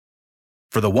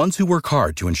For the ones who work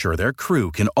hard to ensure their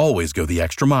crew can always go the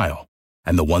extra mile,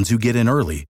 and the ones who get in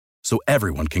early so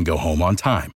everyone can go home on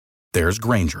time, there's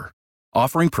Grainger,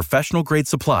 offering professional-grade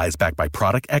supplies backed by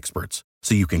product experts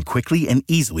so you can quickly and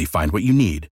easily find what you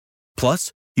need.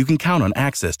 Plus, you can count on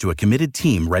access to a committed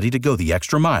team ready to go the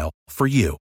extra mile for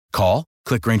you. Call,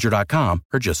 click Grainger.com,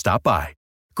 or just stop by.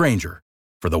 Grainger,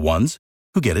 for the ones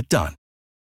who get it done.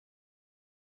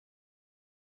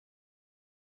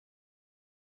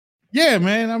 Yeah,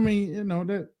 man. I mean,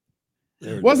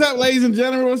 what's up, ladies and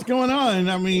gentlemen? What's going on?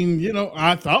 I mean,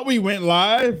 I thought we went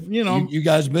live. You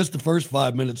guys missed the first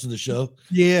 5 minutes of the show.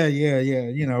 Yeah.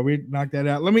 We knocked that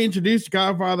out. Let me introduce the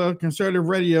Godfather of Conservative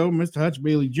Radio, Mr. Hutch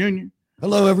Bailey Jr.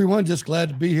 Hello, everyone. Just glad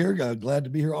to be here. Glad to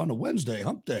be here on a Wednesday,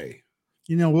 hump day.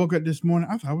 Woke up this morning.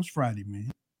 I thought it was Friday,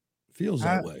 man. Feels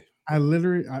that way. I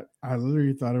literally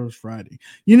thought it was Friday.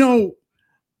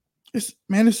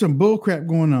 There's some bull crap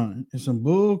going on. There's some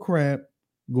bull crap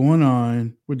going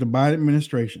on with the Biden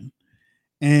administration.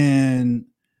 And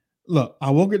look,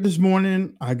 I woke up this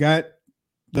morning. I got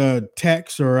the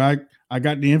text, or I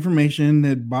got the information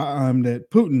that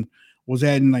that Putin was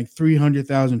adding like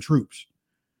 300,000 troops.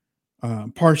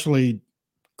 Partially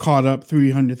caught up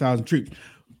 300,000 troops.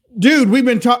 Dude, we've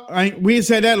been talking. We had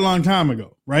said that a long time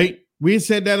ago, right? We had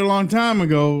said that a long time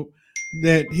ago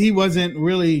that he wasn't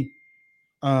really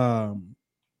playing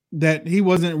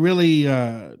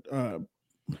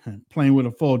with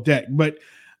a full deck. But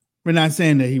we're not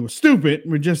saying that he was stupid.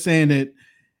 We're just saying that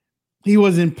he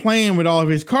wasn't playing with all of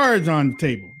his cards on the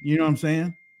table. You know what I'm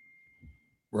saying?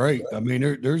 Right. I mean,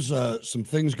 there's some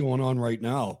things going on right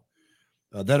now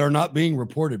that are not being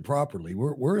reported properly.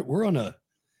 We're on a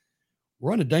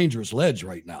dangerous ledge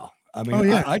right now. I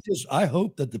mean, I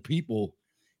hope that the people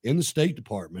in the State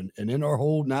Department and in our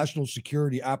whole national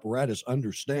security apparatus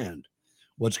understand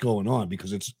what's going on,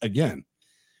 because it's, again,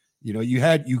 you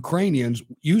had Ukrainians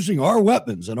using our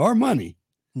weapons and our money,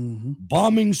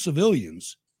 bombing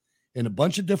civilians in a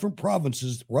bunch of different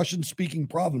provinces, Russian-speaking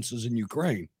provinces in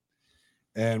Ukraine.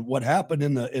 And what happened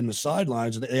in the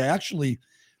sidelines, they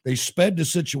sped the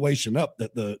situation up.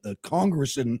 That the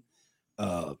Congress in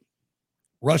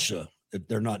Russia,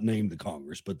 they're not named the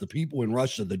Congress, but the people in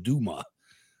Russia, the Duma,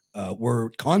 were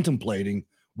contemplating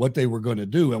what they were going to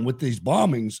do. And with these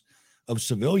bombings of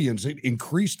civilians, it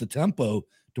increased the tempo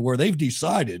to where they've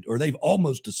decided, or they've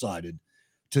almost decided,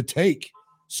 to take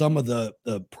some of the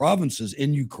provinces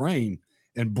in Ukraine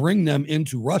and bring them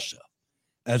into Russia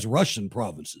as Russian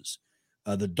provinces.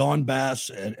 The Donbass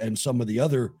and some of the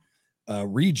other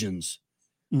regions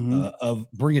of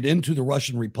bring it into the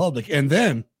Russian Republic. And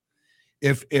then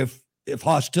if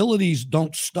hostilities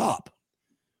don't stop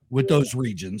with those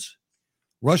regions,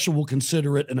 Russia will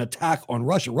consider it an attack on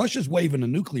Russia. Russia's waving a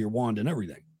nuclear wand and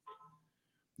everything,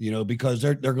 because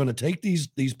they're going to take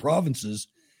these provinces,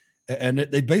 and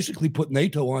they basically put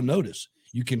NATO on notice.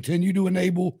 You continue to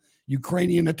enable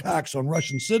Ukrainian attacks on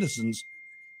Russian citizens,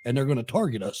 and they're going to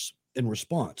target us in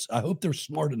response. I hope they're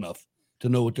smart enough to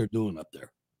know what they're doing up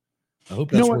there. I hope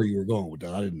that's where you were going with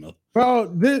that. I didn't know. Well,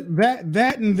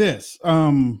 that and this.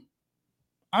 Are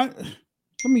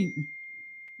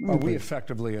we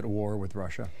effectively at war with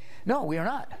Russia? No, we are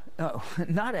not. No,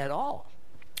 not at all.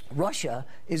 Russia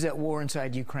is at war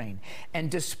inside Ukraine. And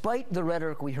despite the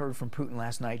rhetoric we heard from Putin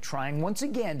last night, trying once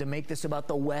again to make this about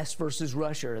the West versus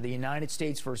Russia, or the United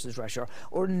States versus Russia,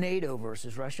 or NATO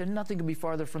versus Russia, nothing could be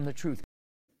farther from the truth.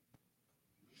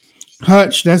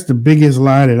 Hutch, that's the biggest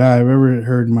lie that I've ever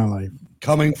heard in my life.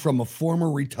 Coming from a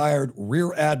former retired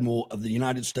Rear Admiral of the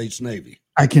United States Navy.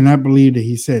 I cannot believe that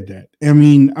he said that. I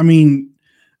mean,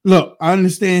 look, I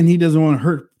understand he doesn't want to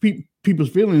hurt people's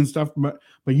feelings and stuff, but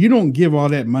you don't give all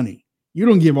that money. You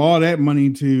don't give all that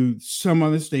money to some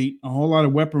other state, a whole lot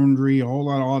of weaponry, a whole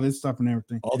lot of all this stuff and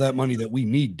everything. All that money that we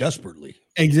need desperately.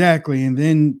 Exactly. And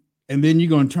then you're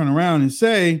going to turn around and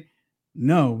say,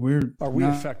 no, Are we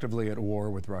effectively at war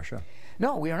with Russia?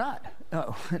 No, we are not.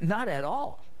 No, not at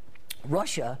all.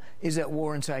 Russia is at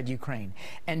war inside Ukraine.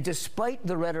 And despite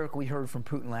the rhetoric we heard from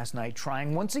Putin last night,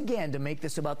 trying once again to make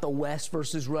this about the West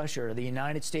versus Russia, or the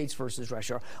United States versus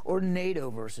Russia, or NATO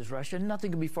versus Russia,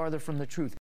 nothing could be farther from the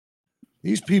truth.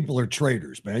 These people are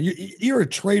traitors, man. You're a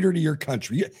traitor to your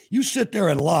country. You sit there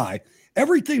and lie.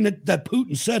 Everything that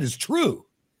Putin said is true.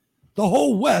 The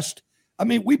whole West,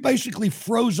 we basically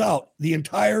froze out the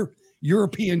entire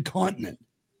European continent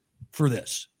for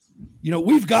this.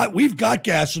 We've got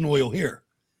gas and oil here,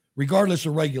 regardless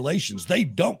of regulations. They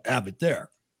don't have it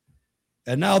there.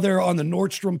 And now they're on the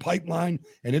Nord Stream pipeline,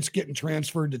 and it's getting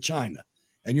transferred to China.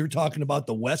 And you're talking about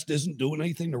the West isn't doing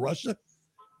anything to Russia?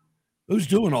 Who's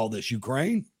doing all this?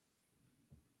 Ukraine?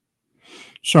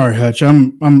 Sorry, Hutch.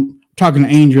 I'm talking to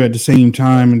Angel at the same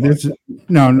time, and this is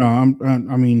no.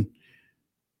 I mean,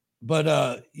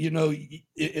 but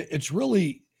it's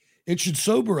really, it should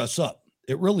sober us up.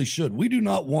 It really should. We do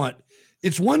not want.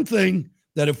 It's one thing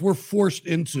that if we're forced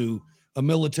into a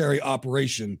military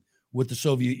operation with the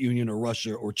Soviet Union or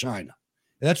Russia or China,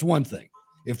 that's one thing.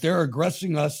 If they're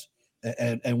aggressing us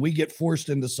and we get forced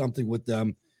into something with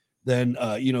them, then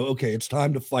okay, it's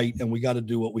time to fight, and we got to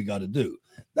do what we got to do.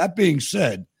 That being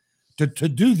said, to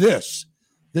do this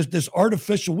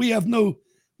artificial, we have no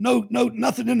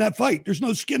nothing in that fight. There's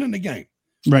no skin in the game.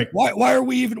 right? Why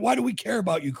do we care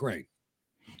about Ukraine?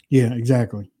 Yeah,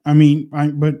 exactly. I mean,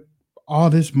 but all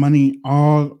this money,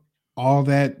 all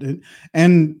that,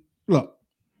 and look,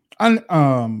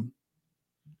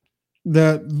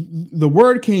 the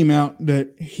word came out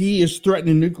that he is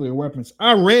threatening nuclear weapons.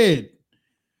 I read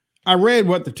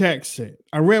what the text said.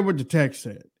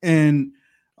 And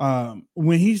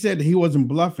when he said that he wasn't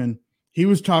bluffing, he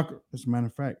was talking. As a matter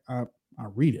of fact, I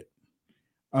read it.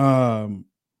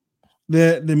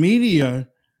 The media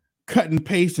cut and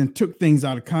paste and took things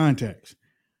out of context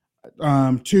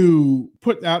to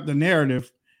put out the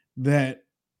narrative that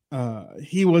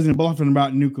he wasn't bluffing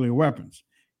about nuclear weapons.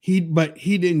 But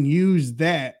he didn't use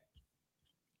that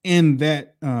in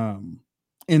that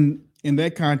in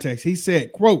that context. He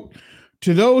said, quote,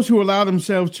 "To those who allow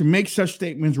themselves to make such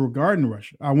statements regarding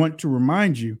Russia, I want to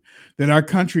remind you that our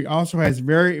country also has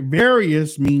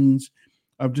various means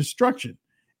of destruction,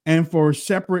 and for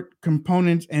separate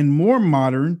components and more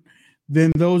modern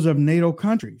than those of NATO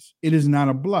countries. It is not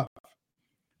a bluff."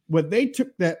 What they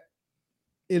took that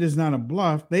it is not a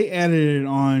bluff, they added it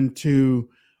on to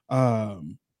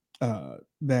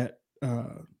that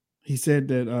he said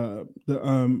that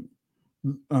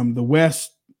the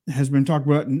West has been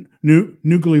talking about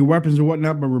nuclear weapons and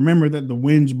whatnot, but remember that the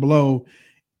winds blow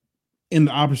in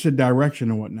the opposite direction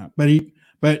and whatnot. But he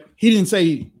didn't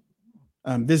say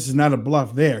this is not a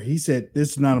bluff there. He said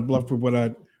this is not a bluff for what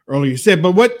I earlier said.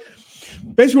 But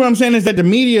basically what I'm saying is that the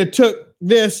media took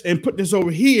this and put this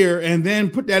over here and then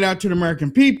put that out to the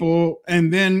American people.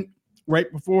 And then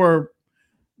right before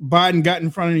Biden got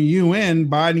in front of the UN,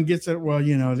 Biden gets it. Well,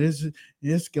 this is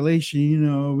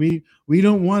escalation. We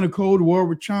don't want a Cold War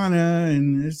with China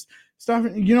and this stuff.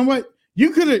 You know what? You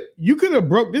could have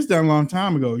broke this down a long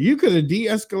time ago. You could have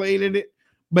de-escalated it,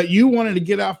 but you wanted to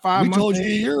get out 5 months. We told you a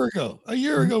year ago. A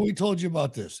year ago, we told you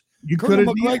about this.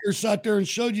 Colonel McGregor sat there and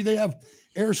showed you they have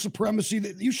air supremacy.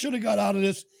 That you should have got out of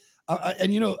this.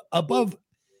 Above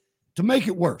to make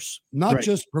it worse, not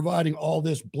just providing all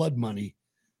this blood money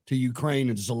to Ukraine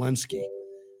and Zelensky.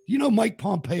 Mike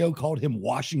Pompeo called him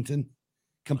Washington,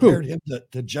 compared him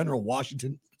to General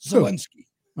Washington. Zelensky.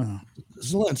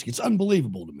 Zelensky. It's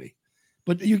unbelievable to me.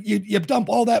 But you dump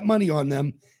all that money on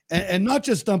them, and not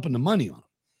just dumping the money on them,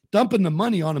 dumping the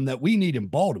money on them that we need in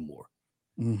Baltimore,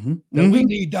 that we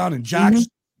need down in Jackson.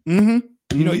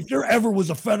 If there ever was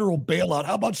a federal bailout,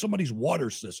 how about somebody's water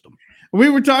system? We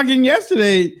were talking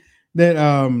yesterday that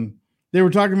they were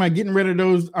talking about getting rid of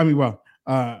those. They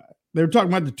were talking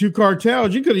about the 2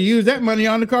 cartels. You could have used that money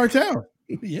on the cartel.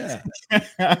 Yeah.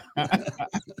 That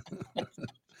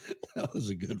was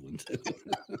a good one, too.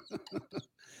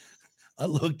 I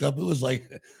looked up, it was like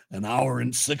an hour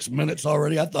and 6 minutes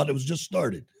already. I thought it was just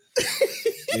started.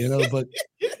 But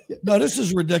no, this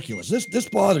is ridiculous. This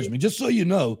bothers me. Just so you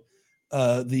know,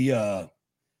 the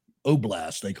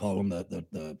oblast, they call them,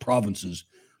 the provinces,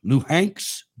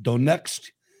 Luhansk,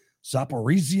 Donetsk,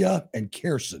 Zaporizhia, and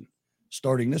Kherson,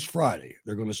 starting this Friday,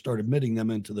 they're going to start admitting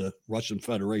them into the Russian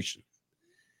Federation.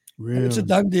 Really? And it's a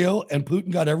done deal, and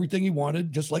Putin got everything he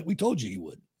wanted, just like we told you he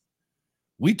would.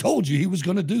 We told you he was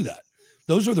going to do that.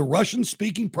 Those are the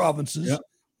Russian-speaking provinces,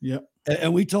 Yep.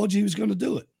 And we told you he was going to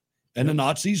do it. And the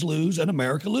Nazis lose, and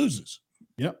America loses.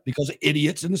 Yep. Because of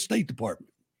idiots in the State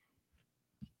Department.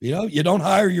 You don't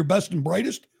hire your best and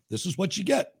brightest, this is what you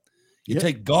get. You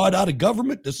take God out of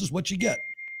government, this is what you get.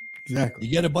 Exactly.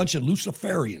 You get a bunch of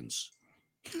Luciferians.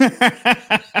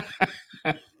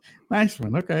 Nice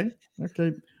one. Okay.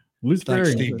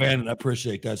 Thanks, Steve Bannon. I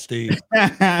appreciate that, Steve.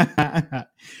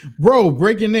 Bro,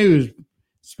 breaking news.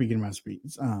 Speaking of my speech,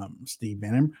 Steve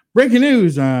Bannon. Breaking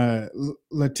news.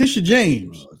 Letitia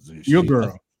James, your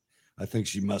girl. I think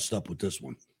she messed up with this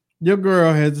one. Your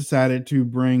girl has decided to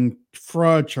bring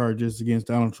fraud charges against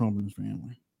Donald Trump and his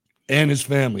family. And his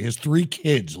family, his 3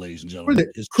 kids, ladies and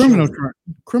gentlemen. His criminal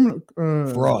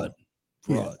fraud.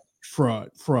 Yeah.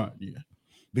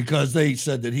 Because they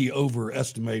said that he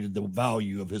overestimated the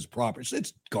value of his property.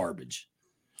 It's garbage.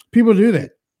 People do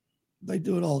that. They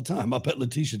do it all the time. I bet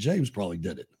Letitia James probably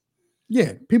did it.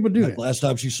 Yeah, people do Like that. last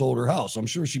time she sold her house, I'm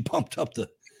sure she pumped up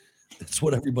that's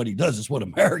what everybody does. It's what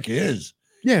America is.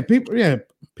 Yeah, people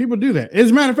do that.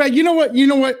 As a matter of fact, you know what?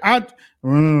 I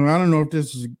don't know if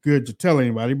this is good to tell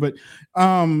anybody, but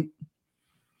long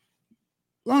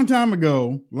time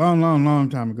ago, long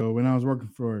time ago, when I was working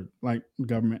for like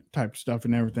government type stuff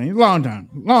and everything, long time.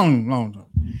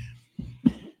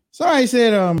 So I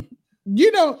said,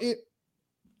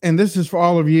 and this is for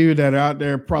all of you that are out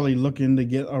there probably looking to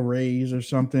get a raise or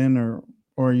something,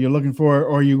 or you're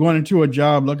going into a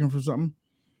job looking for something.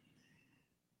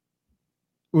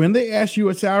 When they ask you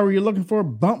what salary you're looking for,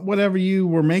 bump whatever you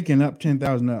were making up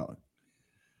 $10,000.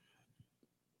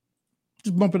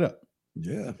 Just bump it up.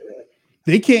 Yeah.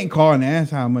 They can't call and ask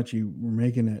how much you were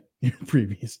making at your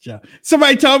previous job.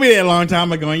 Somebody told me that a long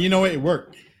time ago, and you know what? It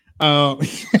worked. He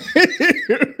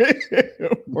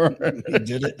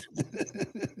did it.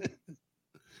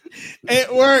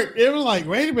 It worked. It was like,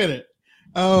 wait a minute.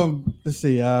 Let's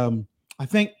see. I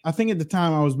think at the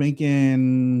time I was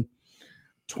making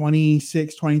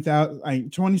 $26,000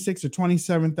 or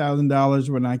 $27,000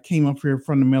 when I came up here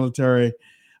from the military.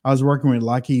 I was working with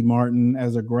Lockheed Martin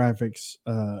as a graphics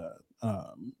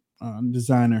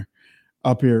designer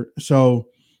up here. So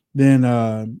then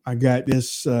I got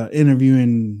this interview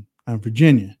in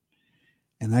Virginia,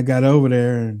 and I got over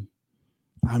there, and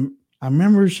I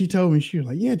remember she told me, she was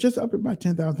like, yeah, just up about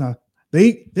 $10,000.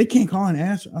 They can't call and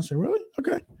ask. I said, really?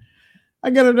 Okay. I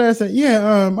got her there. I said, yeah,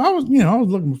 I was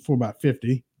looking for about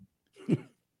 50.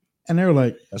 And they were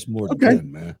like, that's more than okay,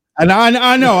 10, man. And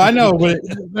I know, but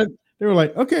they were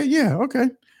like, okay, yeah, okay,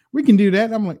 we can do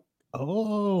that. I'm like,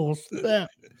 oh, snap.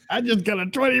 I just got a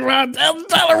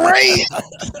 $25,000 raise.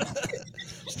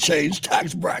 Change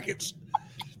tax brackets.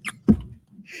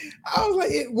 I was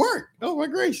like, it worked. Oh my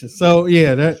gracious. So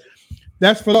yeah,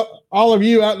 that's for all of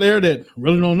you out there that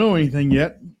really don't know anything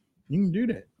yet. You can do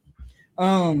that.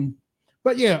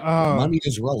 But yeah, money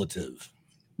is relative.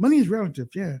 Money is relative,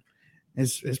 yeah.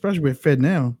 Especially with Fed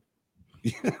now.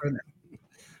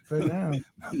 Fed now.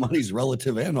 Money's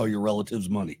relative, and all your relatives'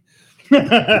 money. You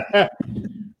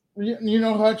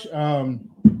know, Hutch. The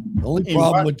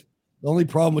only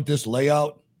problem with this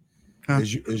layout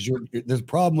there's a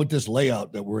problem with this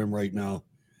layout that we're in right now.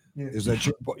 Yeah. Is that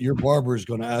your barber is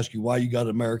going to ask you why you got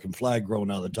an American flag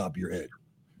growing out of the top of your head.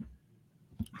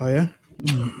 Oh yeah.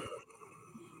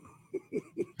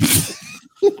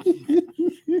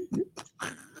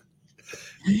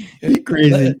 You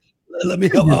crazy. Let me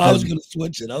help. I was going to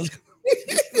switch it.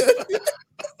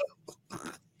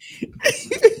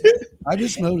 I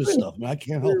just noticed stuff, man. I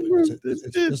can't help it.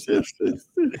 It's just...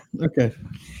 Okay.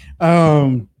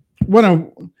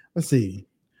 Let's see.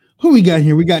 Who we got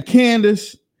here? We got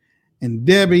Candace and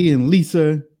Debbie and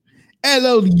Lisa.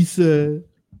 Hello, Lisa.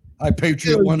 Hi,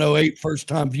 Patriot 108, first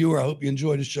time viewer. I hope you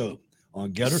enjoy the show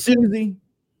on Getter. Susie.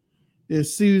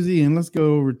 There's Susie, and let's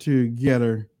go over to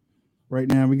Getter right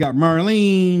now. We got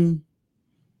Marlene,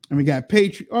 and we got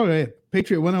Patriot. Oh, yeah,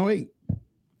 Patriot 108,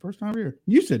 first time viewer.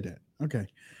 You said that. Okay.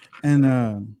 And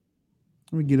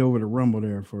let me get over to Rumble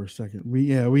there for a second.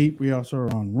 We also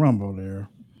are on Rumble there.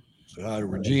 So hi to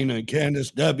Regina and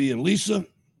Candace, Debbie and Lisa,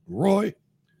 Roy.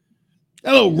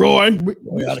 Hello, Roy.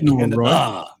 Roy out of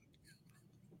Canada.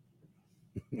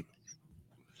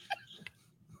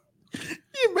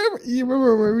 You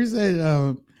remember where we said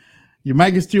your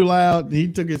mic is too loud? He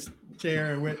took his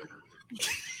chair and went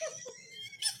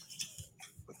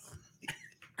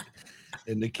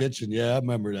in the kitchen. Yeah, I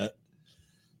remember that.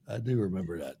 I do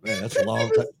remember that. Man, that's a long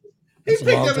time. He picked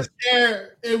up his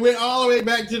chair and went all the way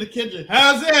back to the kitchen.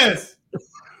 How's this?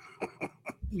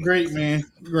 Great, man.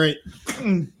 Great.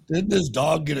 Didn't this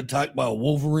dog get attacked by a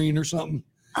wolverine or something?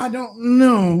 I don't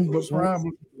know, but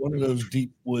probably one of those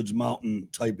deep woods mountain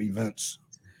type events.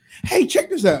 Hey, check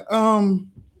this out. I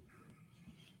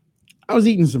was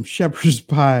eating some shepherd's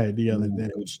pie the other day.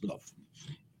 Good stuff.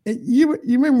 And you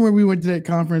remember when we went to that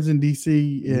conference in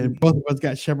DC and both of us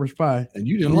got shepherd's pie? And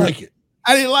you didn't like it.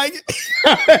 I didn't like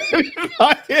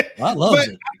it. I loved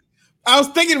it. I was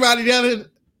thinking about it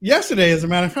yesterday, as a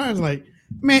matter of fact. I was like,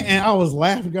 man, and I was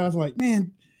laughing. I was like,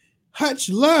 man, Hutch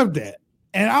loved that.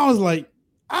 And I was like,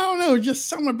 I don't know, just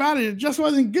something about it. It just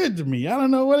wasn't good to me. I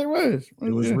don't know what it was.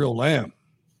 It was real lamb.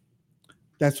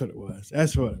 That's what it was.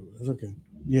 That's what it was. Okay.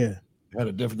 Yeah.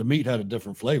 The meat had a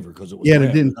different flavor because it was. Yeah, lamb.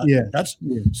 it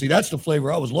didn't. See, that's the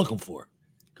flavor I was looking for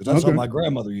because that's how my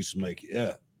grandmother used to make it.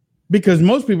 Yeah. Because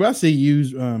most people I see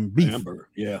use beef. Amber.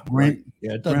 Yeah. Right.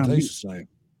 Yeah, it doesn't taste the same.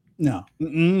 No.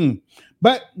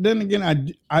 But then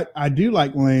again, I do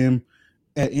like lamb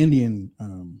at Indian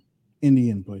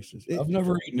Indian places. I've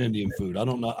never eaten Indian food. I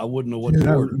don't know. I wouldn't know what Dude,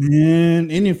 to order.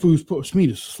 man, Indian food puts me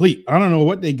to sleep. I don't know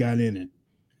what they got in it.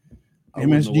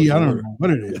 MSG, I don't know what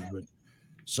it is. But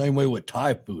same way with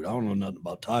Thai food. I don't know nothing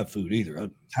about Thai food either.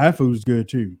 Thai food's good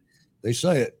too. They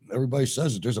say it. Everybody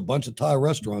says it. There's a bunch of Thai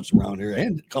restaurants around here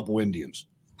and a couple Indians.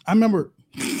 I remember.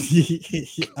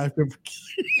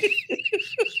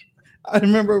 I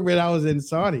remember when I was in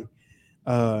Saudi.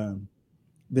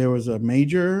 There was a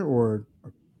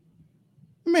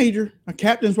a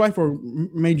captain's wife or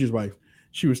major's wife.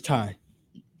 She was Thai,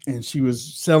 and she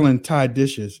was selling Thai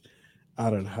dishes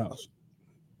out of the house.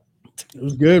 It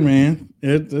was good, man.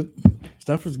 It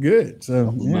stuff was good. So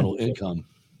supplemental income.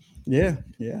 Yeah.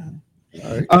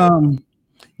 All right.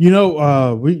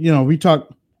 We talk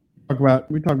about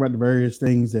the various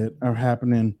things that are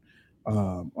happening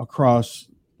across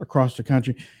the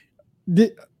country.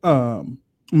 Mitch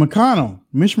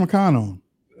McConnell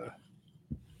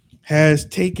has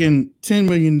taken $10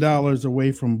 million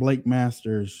away from Blake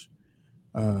Masters'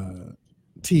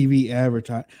 TV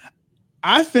advertising.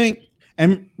 I think,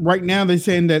 and right now they're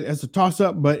saying that it's a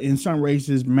toss-up, but in some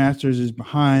races, Masters is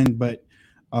behind. But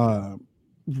from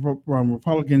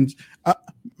Republicans,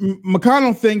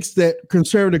 McConnell thinks that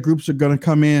conservative groups are going to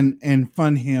come in and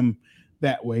fund him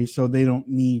that way, so they don't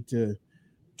need to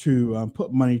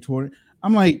put money toward it.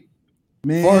 I'm like,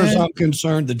 man. As far as I'm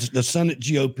concerned, the Senate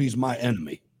GOP is my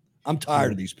enemy. I'm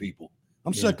tired of these people.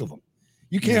 I'm sick of them.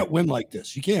 You can't win like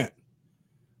this. You can't.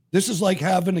 This is like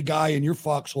having a guy in your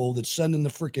foxhole that's sending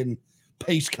the freaking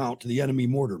pace count to the enemy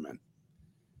mortarmen.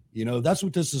 You know, that's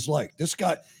what this is like. This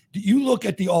guy, you look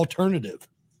at the alternative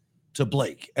to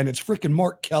Blake, and it's freaking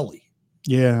Mark Kelly.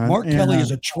 Yeah. Mark Kelly is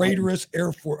a traitorous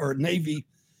Air Force or Navy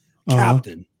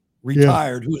captain,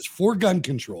 retired, who is for gun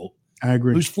control. I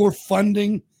agree. Who's for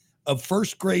funding of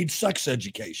first grade sex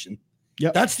education.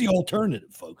 Yep. That's the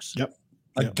alternative, folks. Yep.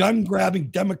 A gun-grabbing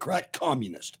Democrat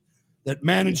communist that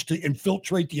managed to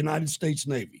infiltrate the United States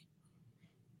Navy.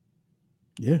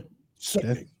 Yeah.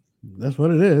 Sickening. That's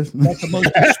what it is. That's the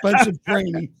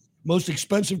most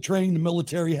expensive training the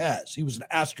military has. He was an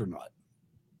astronaut.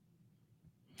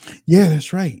 Yeah,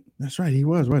 that's right. That's right. He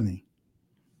was, wasn't he?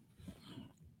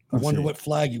 I wonder what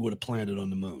flag he would have planted on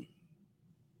the moon.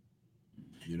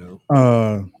 You know,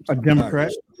 a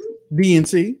Democrat,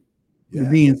 DNC, the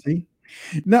DNC.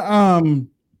 Now,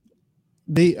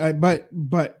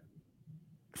 but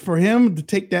for him to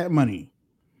take that money,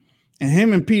 and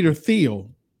him and Peter Thiel,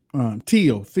 the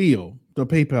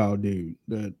PayPal dude,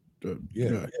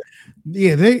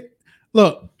 they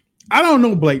look. I don't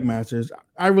know Blake Masters.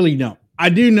 I really don't. I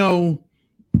know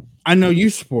you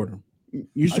support him.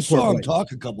 I saw him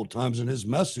talk a couple times, and his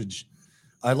message,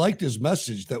 I liked his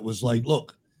message that was like,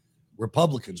 look,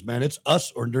 Republicans, man, it's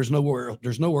us or there's nowhere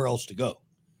else to go.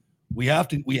 We have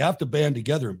to band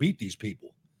together and beat these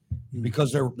people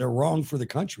because they're wrong for the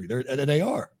country. They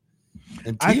are.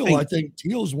 And Thiel, I think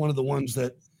Thiel is one of the ones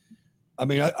that, I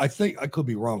mean, I think I could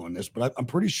be wrong on this, but I'm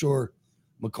pretty sure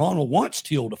McConnell wants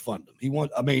Thiel to fund him.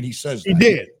 He says he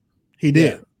did. He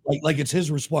did. Yeah. Like it's his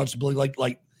responsibility.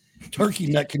 Like Turkey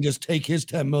Neck can just take his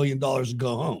 $10 million and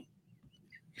go home.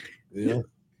 Yeah.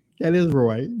 That is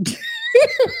Roy.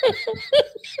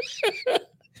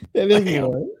 That is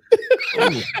Roy.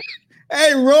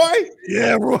 Hey, Roy.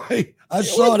 Yeah, Roy. I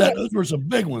saw that. Those were some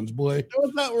big ones, boy.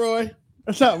 What's up, Roy?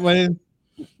 What's up, man?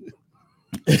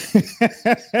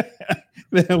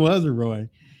 That was Roy.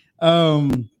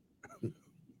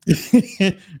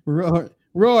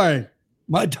 Roy.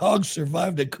 My dog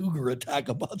survived a cougar attack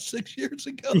about 6 years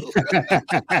ago.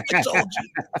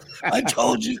 I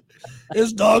told you.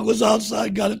 His dog was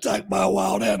outside, got attacked by a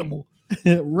wild animal.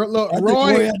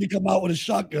 Roy had to come out with a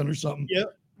shotgun or something.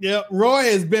 Yep. Roy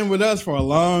has been with us for a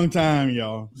long time,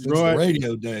 y'all. Since the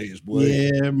radio days, boy.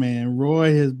 Yeah, man.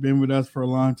 Roy has been with us for a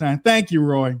long time. Thank you,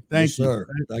 Roy. Thank you, sir.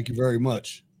 Thank you very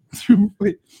much.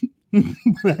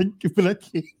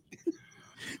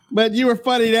 But you were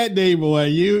funny that day,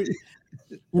 boy.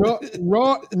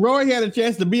 Roy had a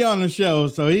chance to be on the show,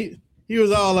 so he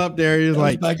was all up there. He was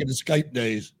like back in the Skype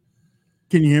days.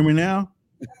 Can you hear me now?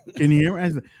 Can you hear me? I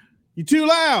said, you're too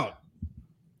loud.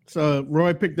 So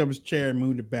Roy picked up his chair and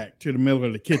moved it back to the middle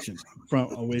of the kitchen,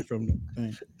 away from the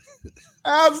thing.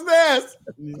 How's this?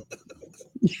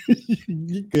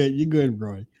 You're good,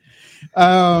 Roy.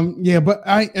 But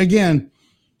I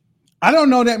don't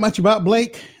know that much about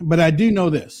Blake, but I do know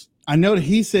this. I know that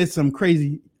he said some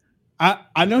crazy.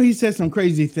 I know he said some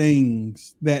crazy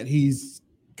things that he's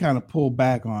kind of pulled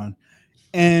back on,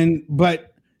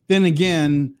 but then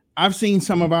again, I've seen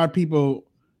some of our people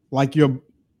like your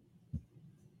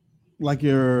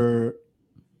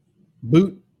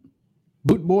boot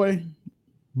Boot boy,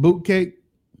 boot cake.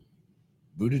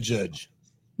 Buttigieg.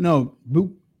 No,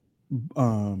 boot.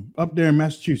 Up there in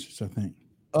Massachusetts, I think.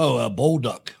 Oh,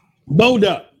 Bolduc.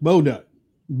 Bolduc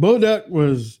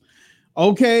was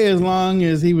okay as long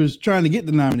as he was trying to get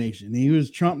the nomination. He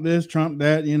was Trump this, Trump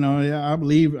that. You know, I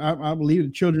believe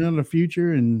the children of the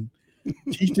future and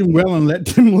teach them well and let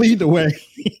them lead the way.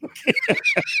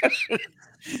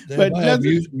 But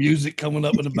music coming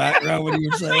up in the background when you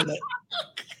were saying that.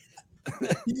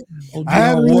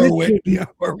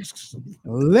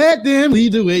 Let them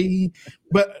lead the way.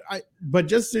 But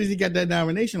just as soon as he got that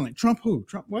nomination, like Trump who?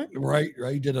 Trump what? Right.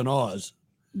 He did an Oz.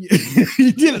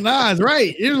 He did an Oz,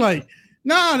 right. It was like,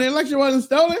 no, the election wasn't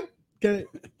stolen. Can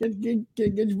get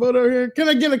your vote over here? Can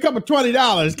I get a cup of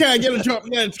 $20? Can I get a Trump?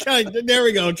 There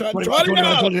we go.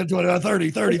 $20,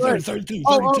 30, 32.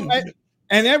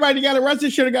 And everybody got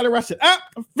arrested, should have got arrested.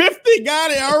 50,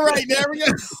 got it. All right, there we go.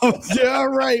 All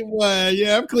right, boy.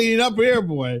 Yeah, I'm cleaning up here,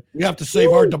 boy. We have to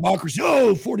save our democracy.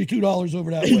 Oh, $42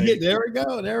 over that way. There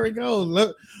we go.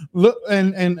 Look,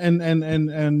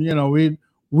 and you know, we're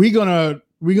gonna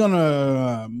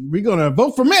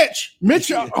vote for Mitch.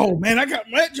 Oh man, I got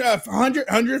Mitch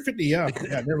 150. Yeah,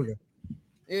 there we go.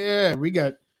 Yeah, we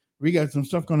got some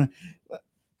stuff going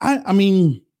on. I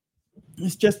mean,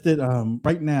 it's just that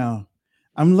right now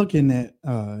I'm looking at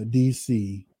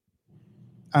DC.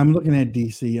 And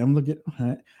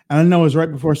I know it's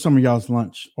right before some of y'all's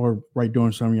lunch or right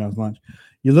during some of y'all's lunch.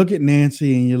 You look at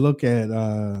Nancy and you look at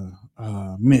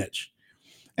Mitch.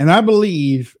 And I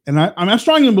believe, and I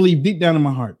strongly believe deep down in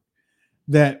my heart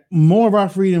that more of our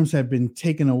freedoms have been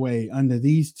taken away under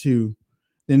these two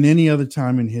than any other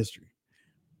time in history.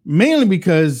 Mainly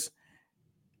because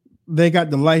they got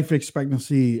the life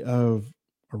expectancy of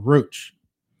a roach.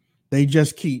 They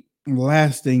just keep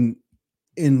lasting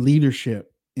in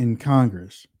leadership in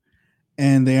Congress,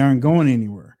 and they aren't going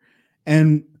anywhere.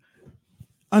 And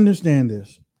understand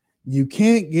this, you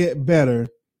can't get better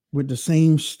with the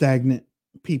same stagnant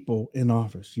people in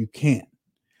office. You can't.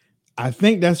 I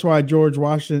think that's why George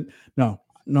Washington,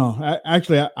 I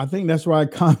think that's why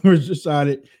Congress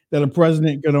decided that a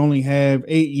president could only have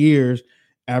 8 years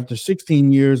after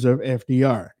 16 years of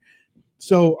FDR.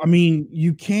 So, I mean,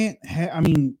 you can't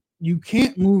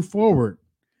move forward.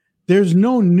 There's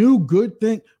no new good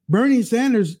thing. Bernie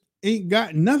Sanders ain't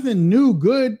got nothing new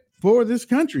good for this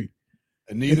country.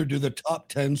 And neither do the top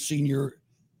 10 senior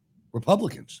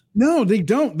Republicans. No, they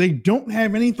don't. They don't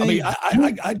have anything. I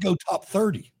mean, I'd go top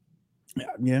 30.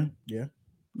 Yeah.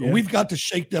 We've got to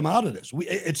shake them out of this.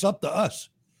 It's up to us.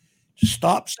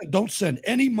 Stop. Don't send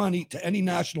any money to any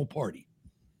national party.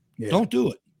 Yeah. Don't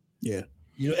do it. Yeah.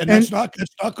 That's not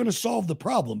going to solve the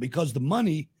problem, because the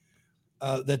money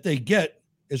that they get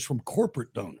is from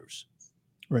corporate donors.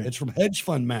 Right. It's from hedge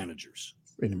fund managers.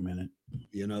 Wait a minute.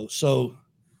 So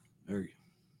there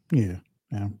you.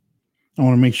 Yeah. I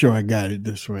want to make sure I got it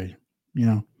this way.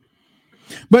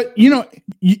 But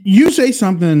you say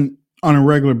something on a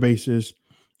regular basis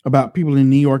about people in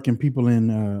New York and people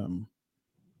in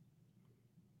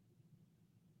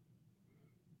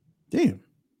damn.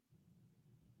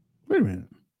 Wait a minute.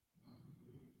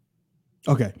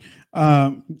 Okay.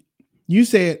 You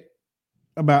said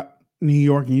about New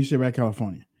York and you said about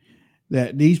California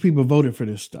that these people voted for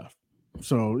this stuff.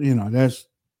 So, that's,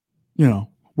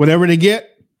 whatever they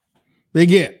get,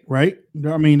 right?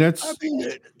 I mean,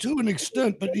 to an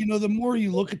extent, but the more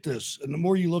you look at this and the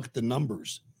more you look at the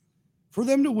numbers, for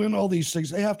them to win all these things,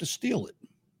 they have to steal it.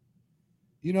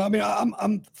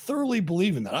 I'm thoroughly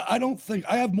believing that. I don't think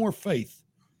I have more faith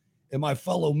in my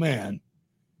fellow man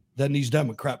than these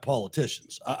Democrat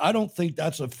politicians. I don't think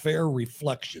that's a fair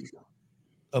reflection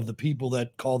of the people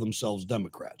that call themselves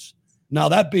Democrats. Now,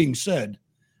 that being said,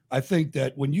 I think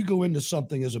that when you go into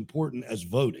something as important as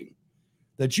voting,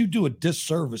 that you do a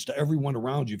disservice to everyone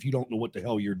around you if you don't know what the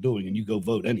hell you're doing and you go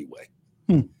vote anyway.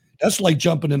 That's like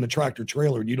jumping in the tractor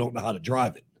trailer and you don't know how to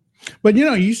drive it. But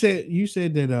you said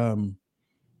that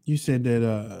you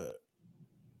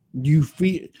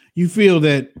feel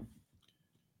that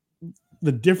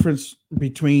the difference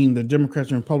between the Democrats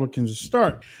and Republicans is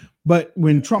stark. But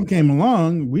when Trump came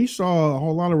along, we saw a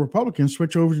whole lot of Republicans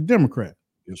switch over to Democrat.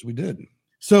 Yes, we did.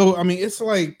 So, I mean, it's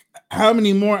like how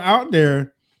many more out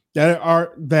there that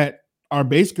are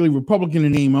basically Republican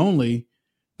in name only,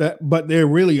 but they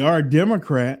really are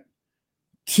Democrat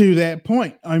to that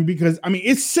point. Because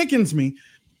it sickens me.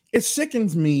 It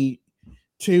sickens me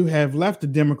to have left the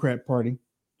Democrat Party,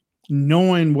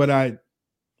 knowing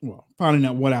finding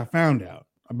out what I found out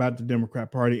about the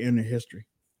Democrat Party and their history.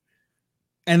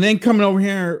 And then coming over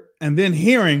here and then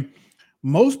hearing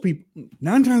most people,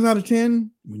 9 times out of 10,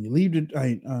 when you leave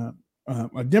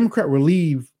a Democrat will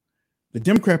leave the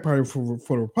Democrat Party for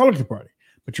the Republican Party,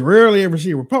 but you rarely ever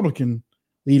see a Republican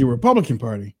lead the Republican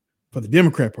Party for the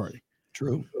Democrat Party.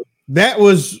 True. That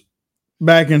was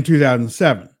back in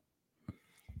 2007.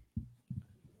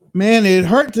 Man, it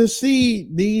hurt to see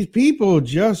these people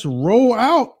just roll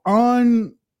out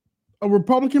on a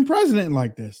Republican president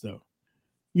like this, though.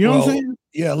 You know what I'm saying?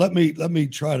 Yeah, let me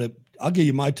try to. I'll give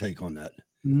you my take on that.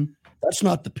 Mm-hmm. That's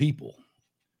not the people.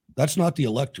 That's not the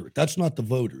electorate. That's not the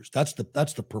voters. That's the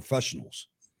professionals.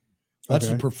 That's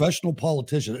the professional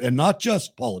politicians, and not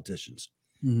just politicians.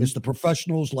 Mm-hmm. It's the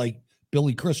professionals like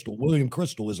Billy Crystal. William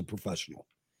Crystal is a professional.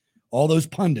 All those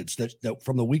pundits that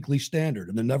from the Weekly Standard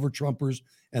and the Never Trumpers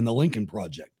and the Lincoln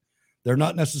Project, they're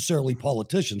not necessarily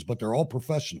politicians, but they're all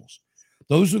professionals.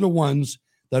 Those are the ones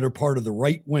that are part of the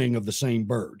right wing of the same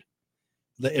bird.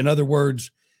 In other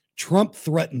words, Trump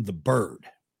threatened the bird.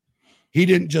 He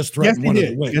didn't just threaten one of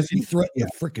the wings. He threatened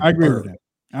the freaking bird. With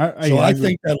that. I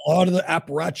think that a lot of the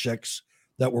apparatchiks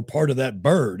that were part of that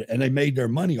bird and they made their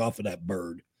money off of that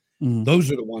bird,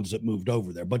 those are the ones that moved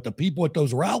over there. But the people at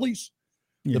those rallies,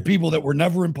 the people that were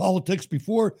never in politics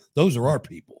before, those are our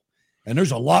people. And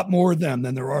there's a lot more of them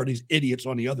than there are these idiots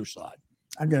on the other side.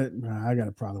 I got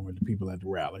a problem with the people at the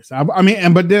rallies. I've always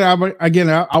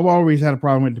had a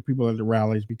problem with the people at the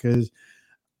rallies because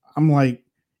I'm like,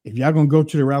 if y'all gonna go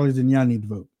to the rallies, then y'all need to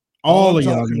vote. All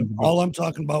I'm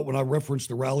talking about when I reference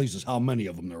the rallies is how many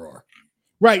of them there are.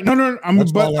 Right? No. I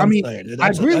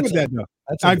agree with that though.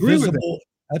 I agree with that.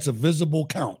 That's a visible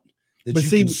count that you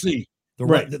can see.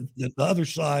 The other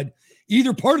side,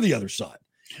 either part of the other side,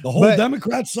 the whole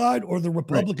Democrat side or the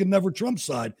Republican Never Trump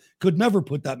side could never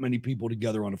put that many people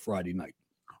together on a Friday night.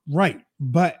 Right.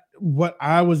 But what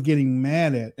I was getting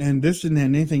mad at, and this didn't have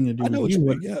anything to do with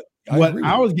you. What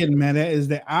I was getting mad at is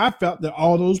that I felt that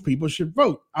all those people should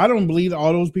vote. I don't believe that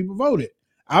all those people voted.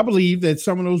 I believe that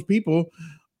some of those people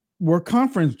were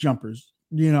conference jumpers,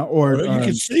 or you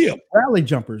can see them rally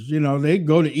jumpers. They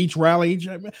go to each rally.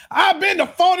 I've been to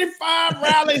 45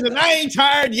 rallies and I ain't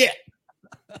tired yet.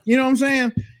 You know what I'm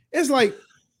saying? It's like,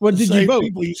 well, did you vote?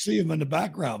 People, you see them in the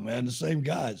background, man. The same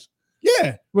guys.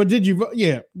 Yeah. Well, did you vote?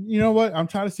 Yeah. You know what? I'm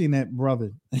tired of seeing that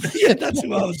brother. Yeah, that's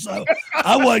who I was.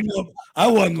 I wasn't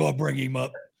going to bring him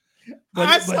up. But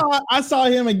I saw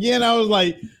him again. I was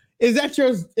like, is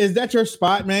that your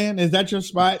spot, man? Is that your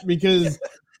spot? Because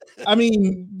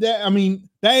that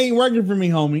ain't working for me,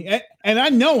 homie. And I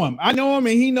know him. And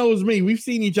he knows me. We've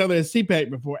seen each other at CPAC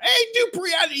before. Hey,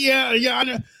 Dupree,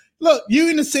 yeah. Look, you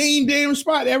in the same damn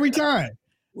spot every time.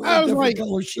 I was like,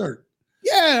 color shirt.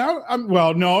 Yeah,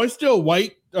 no, it's still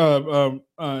white. Blacks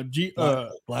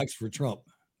for Trump.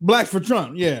 Blacks for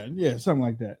Trump. Yeah, something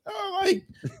like that. I'm like,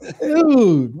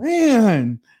 dude,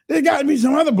 man, there got to be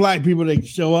some other black people that can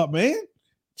show up, man.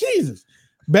 Jesus.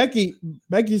 Becky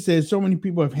says so many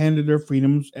people have handed their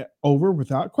freedoms over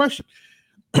without question.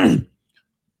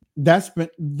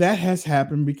 That has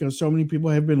happened because so many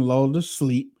people have been lulled to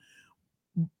sleep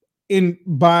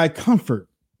by comfort.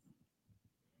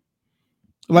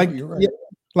 Like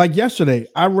yesterday,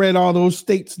 I read all those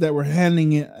states that were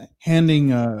handing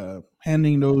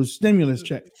those stimulus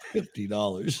checks.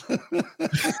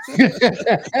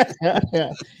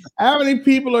 $50. How many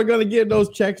people are going to get those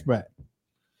checks back?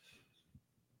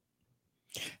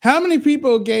 How many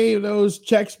people gave those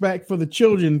checks back for the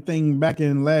children thing back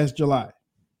in last July?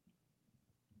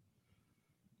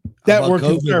 That were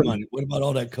COVID money. What about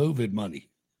all that COVID money?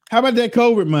 How about that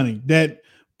COVID money that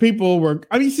people were?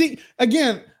 I mean, see,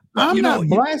 again, I'm not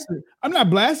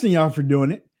blasting y'all for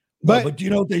doing it. But do you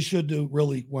know what they should do,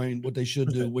 really, Wayne? What they should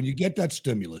do when you get that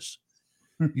stimulus,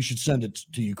 you should send it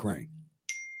to Ukraine.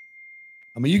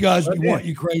 I mean, you guys, you want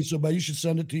Ukraine so bad, you should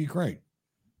send it to Ukraine.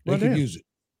 They can use it.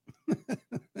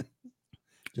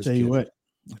 I'll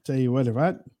tell you what, if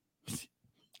I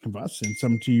send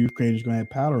something to Ukraine, it's gonna have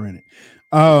powder in it.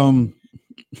 I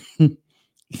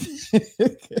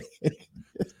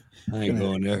ain't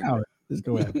going there. It's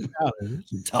gonna have powder.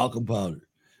 Some talcum powder.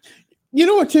 You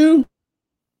know what, too?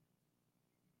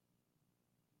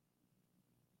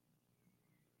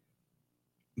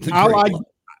 I like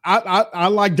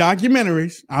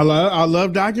documentaries. I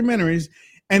love documentaries.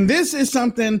 And this is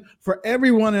something for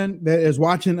everyone that is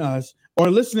watching us or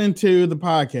listening to the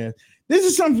podcast. This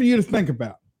is something for you to think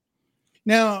about.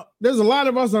 Now, there's a lot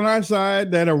of us on our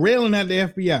side that are railing at the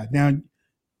FBI. Now,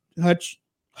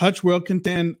 Hutch will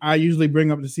contend I usually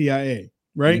bring up the CIA,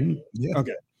 right? Mm-hmm. Yeah.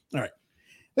 Okay. All right.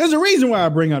 There's a reason why I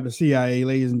bring up the CIA,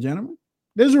 ladies and gentlemen.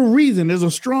 There's a reason. There's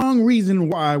a strong reason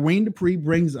why Wayne Dupree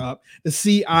brings up the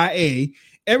CIA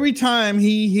every time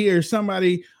he hears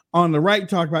somebody on the right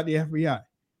talk about the FBI.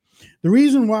 The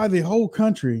reason why the whole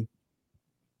country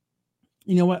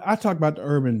you know what? I talk about the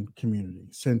urban community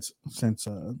since I'm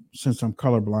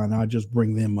colorblind. I just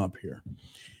bring them up here.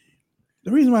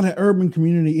 The reason why the urban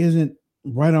community isn't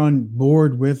right on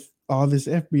board with all this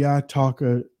FBI talk,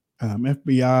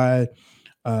 FBI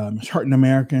hurting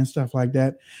America and stuff like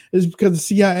that, is because the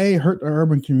CIA hurt the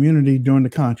urban community during the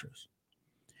Contras.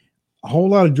 A whole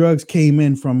lot of drugs came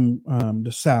in from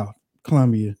the South,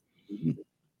 Colombia,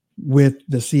 with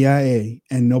the CIA,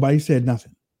 and nobody said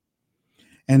nothing.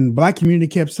 And Black community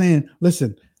kept saying,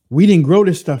 listen, we didn't grow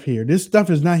this stuff here. This stuff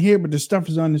is not here, but this stuff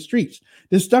is on the streets.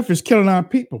 This stuff is killing our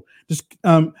people.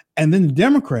 And then the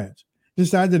Democrats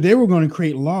decided that they were going to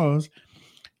create laws.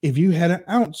 If you had an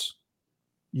ounce,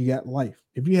 you got life.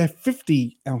 If you had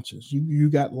 50 ounces, you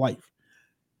got life.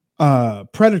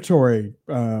 Predatory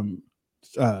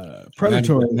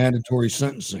mandatory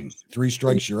sentencing. 3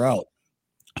 strikes, you're out.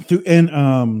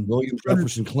 And William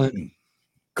Jefferson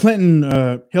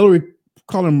Clinton, Hillary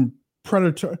called him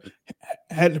predator,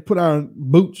 had to put our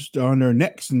boots on their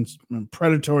necks and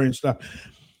predatory and stuff.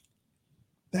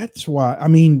 That's why, I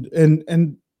mean,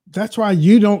 and that's why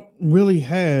you don't really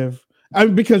have,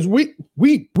 because we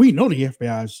know the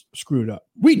FBI is screwed up.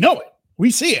 We know it.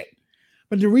 We see it.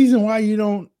 But the reason why you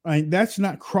don't, that's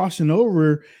not crossing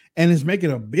over and it's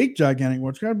making a big, gigantic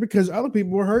war because other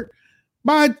people were hurt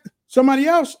by somebody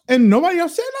else and nobody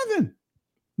else said nothing.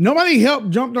 Nobody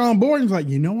jumped on board and was like,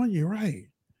 you know what, you're right.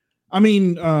 I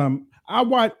mean, I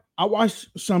watched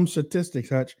some statistics,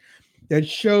 Hutch, that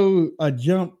show a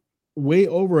jump way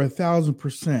over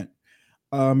 1,000%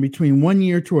 between one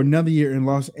year to another year in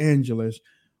Los Angeles,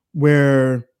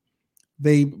 where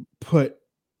they put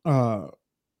over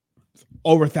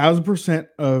 1,000%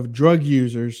 of drug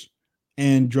users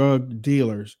and drug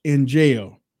dealers in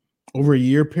jail over a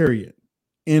year period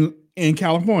in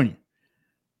California.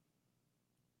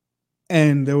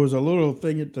 And there was a little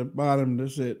thing at the bottom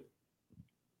that said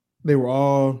they were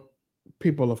all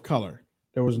people of color.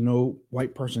 There was no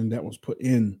white person that was put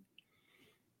in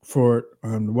for the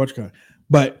WatchCon.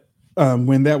 But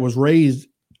when that was raised,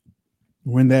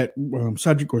 when that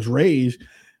subject was raised,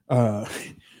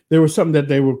 there was something that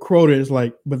they were quoted as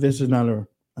like, but this is not a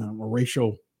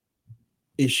racial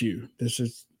issue. This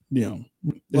is,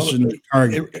 this is a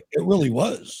target. It really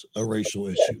was a racial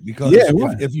issue because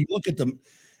if you look at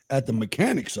the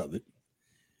mechanics of it,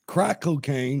 crack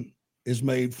cocaine is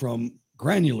made from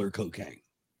granular cocaine.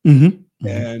 Mm-hmm.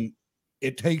 And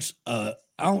it takes an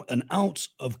ounce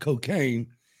of cocaine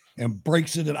and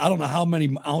breaks it in. I don't know how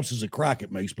many ounces of crack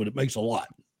it makes, but it makes a lot.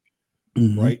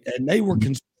 Mm-hmm. Right. And they were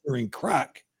considering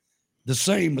crack the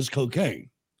same as cocaine.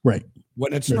 Right.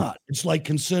 When it's not. It's like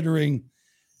considering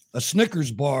a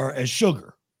Snickers bar as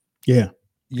sugar. Yeah.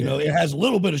 You know, it has a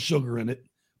little bit of sugar in it,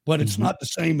 but it's not the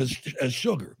same as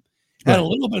sugar. It had a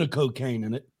little bit of cocaine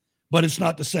in it, but it's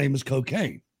not the same as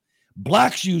cocaine.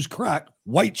 Blacks use crack,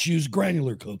 whites use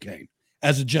granular cocaine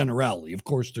as a generality. Of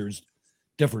course, there's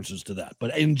differences to that,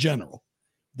 but in general,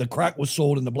 the crack was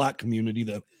sold in the black community,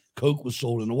 the coke was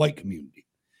sold in the white community.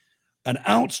 An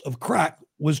ounce of crack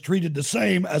was treated the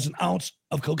same as an ounce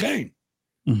of cocaine.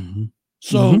 Mm-hmm.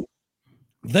 So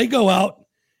they go out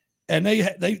and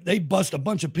they bust a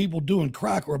bunch of people doing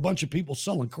crack or a bunch of people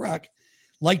selling crack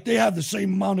like they have the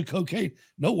same amount of cocaine.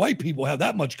 No white people have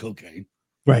that much cocaine.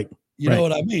 Right. You know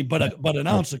what I mean? But an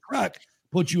ounce of crack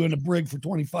puts you in a brig for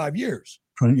 25 years.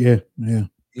 Yeah. You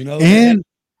know,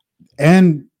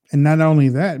 and not only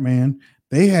that, man,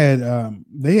 they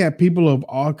had people of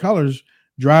all colors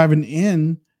driving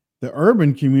in the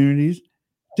urban communities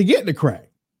to get the crack.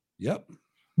 Yep.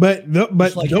 But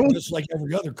just like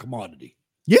every other commodity.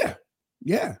 Yeah.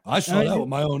 I saw that with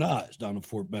my own eyes down in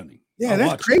Fort Benning. Yeah,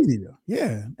 that's crazy though.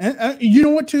 Yeah, and you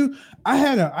know what? Too, I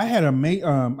had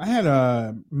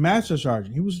a master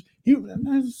sergeant. He was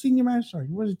a senior master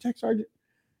sergeant. He was a tech sergeant.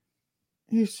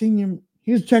 He was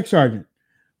a tech sergeant.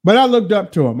 But I looked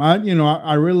up to him. I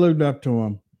really looked up to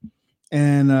him,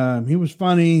 and he was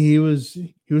funny. He was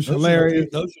hilarious.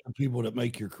 Those are the people that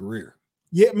make your career.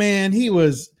 Yeah, man. He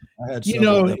was. I had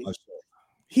myself.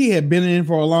 He had been in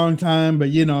for a long time, but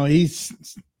he's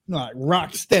like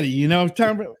rock steady.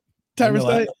 Type of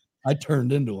study. I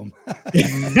turned into him.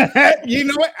 You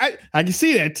know what? I can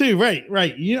see that too. Right.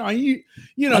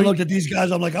 I looked at these guys.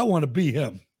 I'm like, I want to be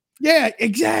him. Yeah,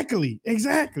 exactly.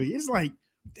 It's like,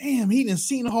 damn, he didn't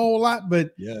seen a whole lot,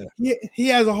 but he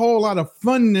has a whole lot of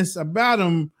funness about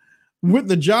him with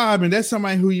the job, and that's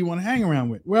somebody who you want to hang around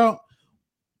with. Well,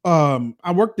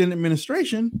 I worked in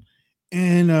administration,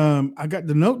 and I got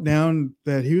the note down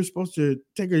that he was supposed to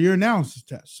take a urinalysis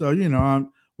test. So I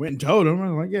went and told him.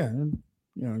 I was like, yeah,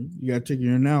 you got to take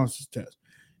your urinalysis test.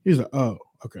 He was like, oh,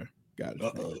 okay, got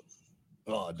it.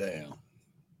 Oh, damn.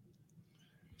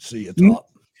 See you top.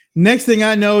 Next thing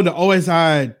I know, the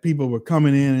OSI people were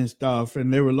coming in and stuff,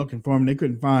 and they were looking for him. They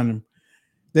couldn't find him.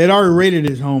 They'd already raided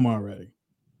his home already.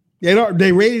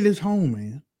 They raided his home,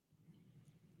 man.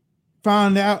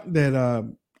 Found out that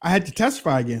I had to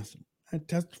testify against him. I had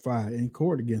to testify in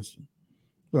court against him.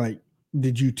 Like,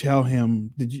 did you tell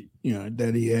him? Did you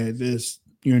that he had this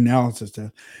urinalysis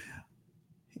test?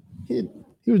 He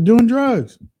was doing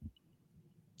drugs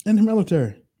in the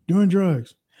military, doing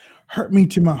drugs. Hurt me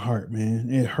to my heart, man.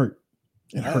 It hurt.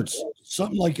 It hurts.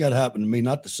 Something like that happened to me.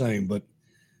 Not the same, but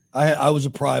I was a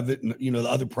private, and the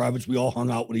other privates, we all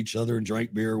hung out with each other and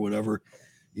drank beer or whatever,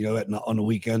 on the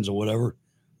weekends or whatever.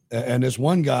 And this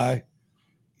one guy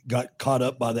got caught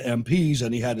up by the MPs,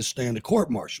 and he had to stand a court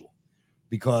martial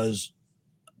because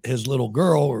his little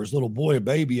girl or his little boy, a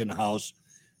baby in the house,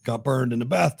 got burned in the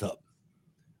bathtub.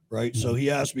 Right. So he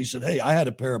asked me, he said, "Hey, I had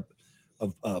a pair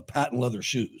of patent leather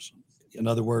shoes. In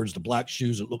other words, the black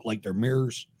shoes that look like they're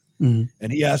mirrors." Mm-hmm.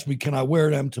 And he asked me, "Can I wear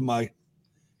them to my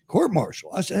court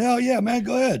martial?" I said, "Hell yeah, man,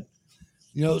 go ahead."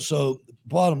 So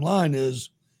bottom line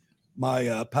is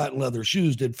my patent leather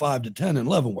shoes did 5 to 10 in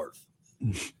Leavenworth.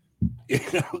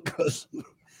 Because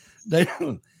they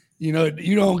don't,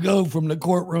 you don't go from the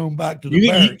courtroom back to the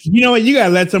barracks. You know what? You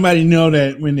gotta let somebody know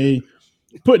that when they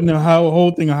putting the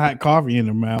whole thing of hot coffee in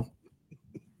their mouth.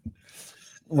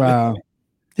 Wow.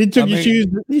 He took your shoes.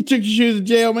 He took your shoes to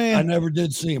jail, man. I never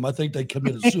did see him. I think they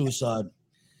committed suicide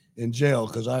in jail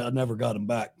because I never got him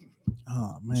back.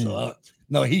 Oh man. So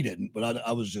no, he didn't. But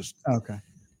I was just okay.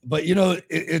 But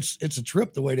it's a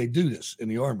trip the way they do this in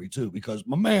the Army too, because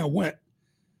my man went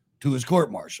to his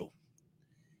court martial,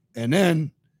 and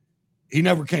then he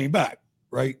never came back.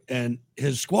 Right, and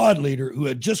his squad leader, who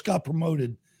had just got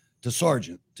promoted to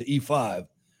sergeant to E5,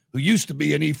 who used to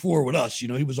be an E4 with us,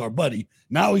 he was our buddy.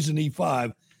 Now he's an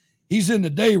E5. He's in the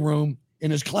day room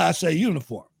in his Class A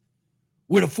uniform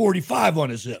with a 45 on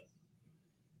his hip.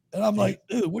 And I'm like,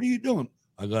 dude, what are you doing?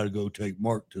 I got to go take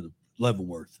Mark to the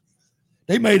Leavenworth.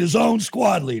 They made his own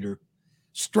squad leader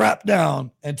strap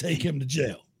down and take him to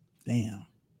jail. Damn.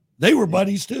 They were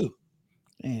buddies too.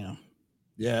 Damn.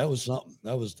 Yeah, that was something.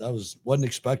 Wasn't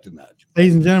expecting that.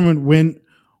 Ladies and gentlemen,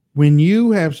 when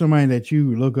you have somebody that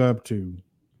you look up to,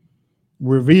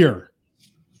 revere,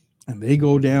 and they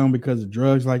go down because of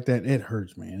drugs like that, it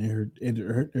hurts, man. It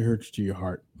hurts to your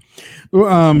heart.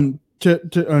 To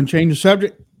change the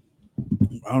subject,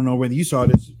 I don't know whether you saw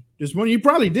this one. You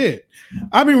probably did.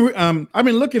 I've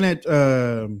been looking at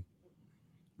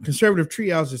Conservative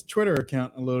Treehouse's Twitter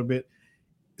account a little bit.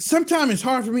 Sometimes it's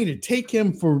hard for me to take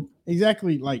him for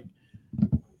exactly like,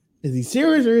 is he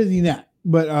serious or is he not?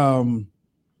 But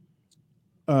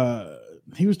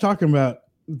he was talking about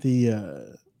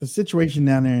the situation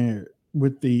down there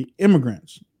with the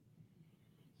immigrants,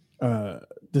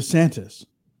 DeSantis,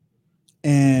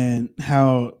 and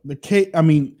how the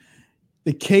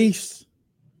case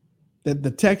that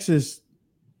the Texas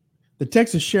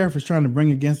sheriff is trying to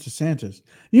bring against DeSantis.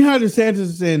 You know how DeSantis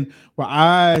is saying, well,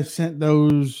 I sent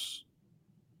those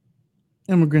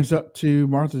immigrants up to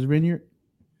Martha's Vineyard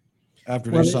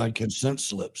after they signed consent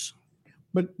slips.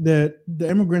 But the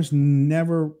immigrants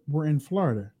never were in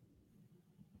Florida.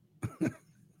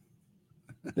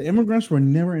 The immigrants were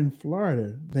never in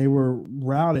Florida. They were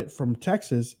routed from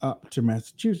Texas up to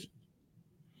Massachusetts.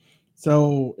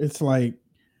 So it's like,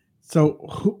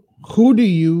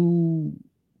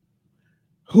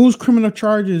 whose criminal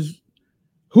charges,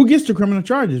 who gets the criminal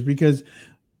charges? Because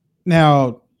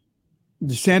now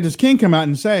DeSantis can come out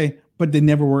and say, but they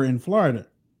never were in Florida,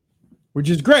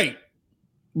 which is great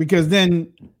because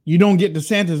then you don't get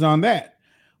DeSantis on that.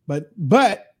 But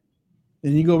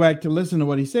then you go back to listen to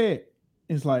what he said.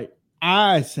 It's like,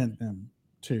 I sent them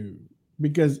to,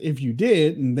 because if you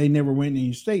did and they never went in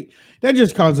your state, that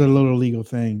just caused a little legal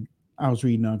thing. I was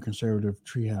reading on Conservative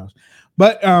Treehouse.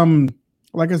 But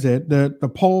like I said,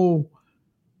 the poll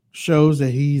shows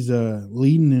that he's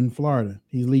leading in Florida.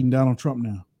 He's leading Donald Trump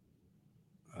now.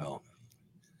 Well,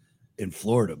 in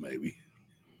Florida, maybe.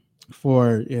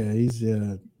 He's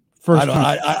first.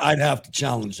 I'd have to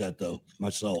challenge that though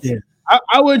myself. Yeah,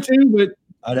 I would too, but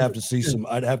I'd have to see some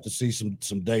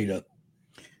data.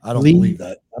 I don't believe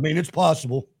that. I mean, it's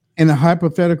possible. In a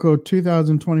hypothetical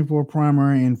 2024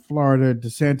 primary in Florida,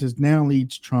 DeSantis now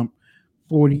leads Trump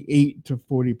 48 to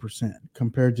 40%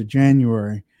 compared to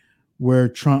January, where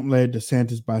Trump led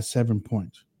DeSantis by 7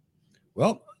 points.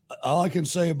 Well, all I can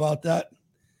say about that,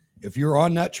 if you're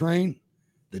on that train,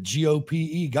 the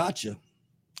GOPE got you.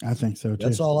 I think so too.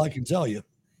 That's all I can tell you.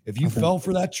 If you fell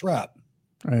for that trap,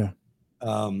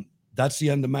 that's the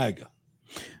end of MAGA.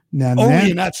 Now,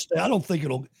 only in that state. I don't think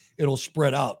it'll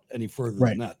spread out any further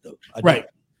than that, though.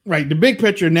 Right. The big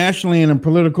picture nationally in a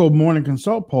Political Morning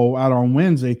Consult poll out on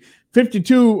Wednesday,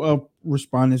 52 of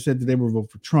respondents said that they would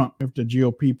vote for Trump if the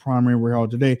GOP primary were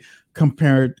held today,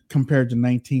 compared to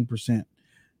 19%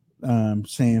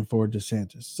 saying for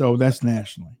DeSantis. So that's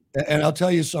nationally. And I'll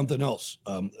tell you something else.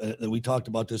 We talked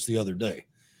about this the other day.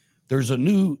 There's a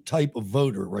new type of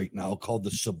voter right now called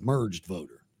the submerged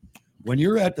voter. When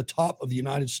you're at the top of the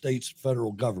United States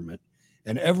federal government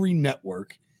and every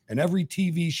network and every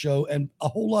TV show and a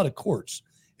whole lot of courts,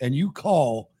 and you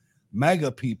call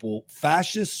MAGA people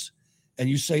fascists and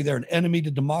you say they're an enemy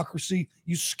to democracy,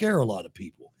 you scare a lot of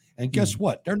people. And guess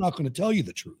what? They're not going to tell you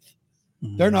the truth.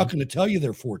 They're not going to tell you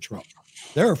they're for Trump.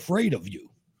 They're afraid of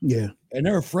you. Yeah. And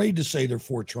they're afraid to say they're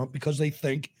for Trump because they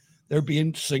think they're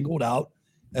being singled out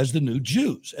as the new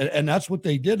Jews. And that's what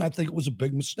they did. And I think it was a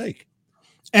big mistake.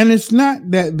 And it's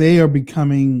not that they are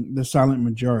becoming the silent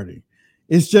majority.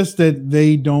 It's just that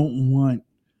they don't want,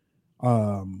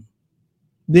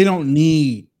 they don't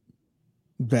need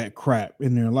that crap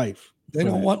in their life. They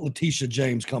don't want Letitia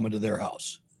James coming to their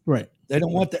house. Right. They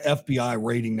don't want the FBI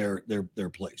raiding their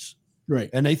place. Right.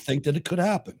 And they think that it could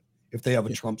happen if they have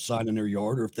a Trump sign in their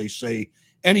yard or if they say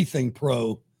anything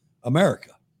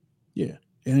pro-America. Yeah.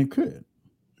 And it could.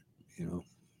 You know.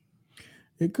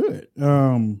 It could.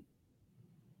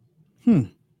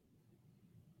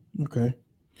 Okay.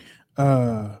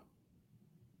 But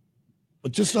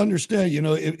just understand, you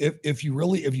know, if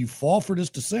you fall for this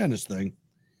DeSantis thing,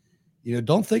 you know,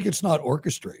 don't think it's not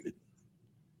orchestrated.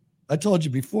 I told you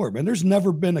before, man, there's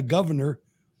never been a governor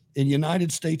in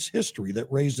United States history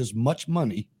that raised as much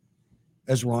money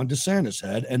as Ron DeSantis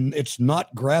had. And it's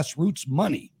not grassroots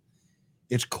money.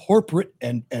 It's corporate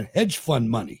and hedge fund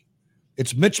money.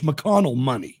 It's Mitch McConnell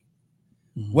money,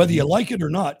 whether you like it or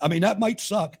not. I mean, that might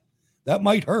suck. That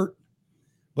might hurt.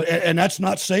 But and that's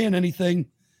not saying anything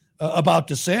about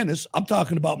DeSantis. I'm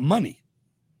talking about money.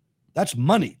 That's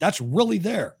money. That's really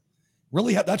there.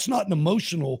 Really, that's not an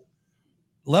emotional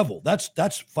level. That's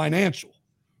financial.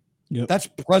 Yep. That's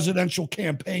presidential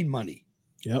campaign money.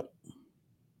 Yep.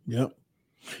 You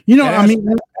know, I mean,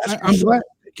 I'm glad.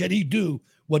 Can he do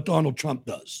what Donald Trump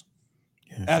does?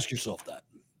 Yeah. Ask yourself that.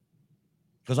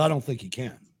 Because I don't think he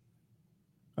can.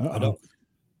 I don't.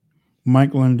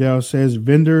 Mike Lindell says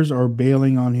vendors are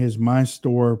bailing on his My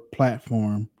Store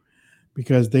platform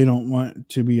because they don't want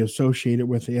to be associated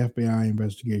with the FBI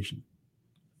investigation.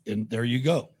 And there you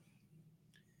go.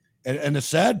 And the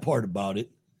sad part about it,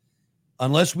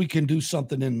 unless we can do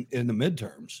something in the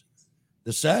midterms,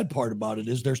 the sad part about it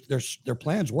is their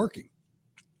plan's working.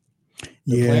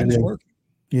 Their plan's working.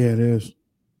 Yeah, it is.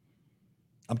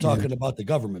 I'm talking about the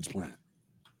government's plan.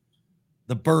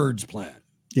 The bird's plan.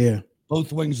 Yeah.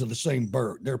 Both wings of the same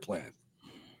bird, their plan.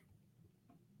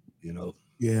 You know?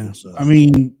 Yeah. I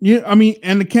mean,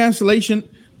 and the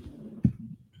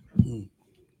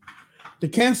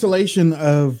cancellation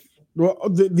of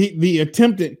the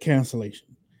attempted cancellation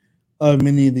of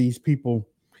many of these people,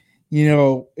 you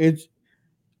know, it's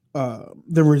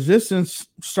the resistance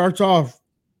starts off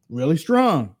really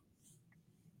strong.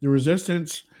 The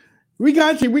resistance, we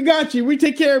got you, we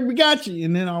take care, we got you.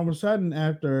 And then all of a sudden,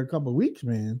 after a couple of weeks,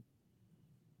 man,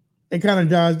 it kind of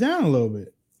dies down a little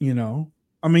bit, you know.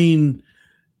 I mean,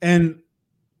 and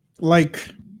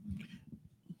like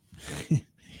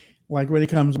when it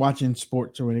comes watching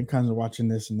sports or when it comes to watching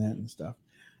this and that and stuff.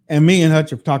 And me and Hutch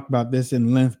have talked about this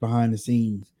in length behind the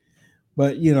scenes.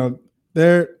 But, you know,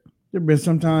 there been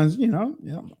sometimes, you know,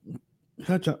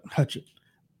 Hutch it.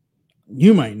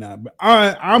 You might not, but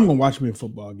I'm going to watch me a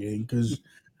football game because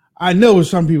I know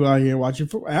some people out here watching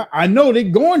football. I know they're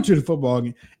going to the football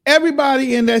game.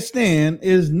 Everybody in that stand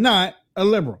is not a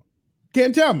liberal.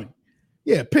 Can't tell me.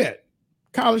 Yeah, Pitt,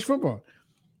 college football.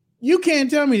 You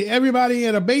can't tell me that everybody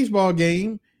at a baseball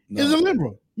game is a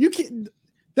liberal. You can't.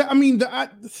 I mean,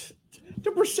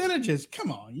 the percentages.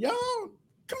 Come on, y'all.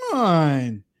 Come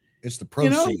on. It's the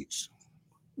proceeds.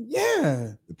 You know?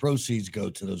 Yeah. The proceeds go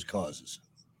to those causes.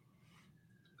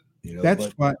 You know,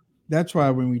 that's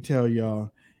why when we tell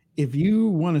y'all, if you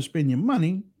want to spend your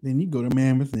money, then you go to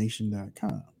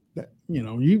mammoothnation.com.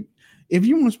 If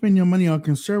you want to spend your money on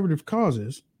conservative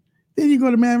causes, then you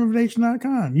go to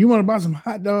mammoothnation.com. You want to buy some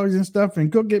hot dogs and stuff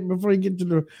and cook it before you get to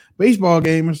the baseball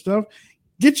game and stuff.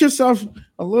 Get yourself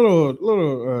a little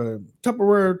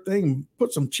Tupperware thing,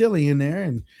 put some chili in there,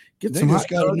 and get some hot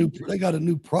dogs. They got a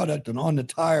new product, an on the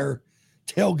tire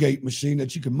tailgate machine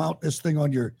that you can mount this thing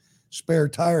on your spare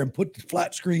tire and put the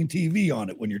flat screen TV on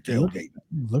it when you're tailgating.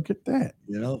 Look at that.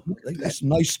 You know, they got some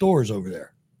nice stores over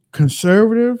there.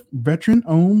 Conservative,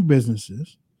 veteran-owned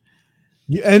businesses.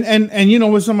 And you know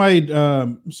what somebody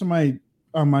on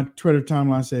my Twitter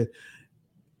timeline said,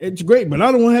 it's great, but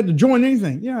I don't have to join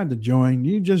anything. You don't have to join.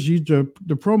 You just use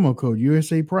the promo code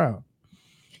USA Proud.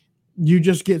 You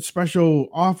just get special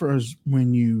offers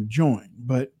when you join,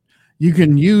 but you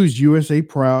can use USA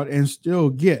Proud and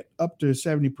still get up to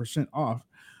 70% off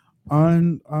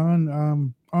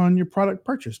on your product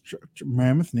purchase.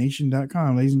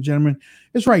 MammothNation.com, ladies and gentlemen.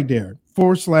 It's right there.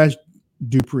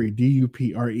 /Dupree,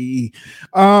 DUPREE.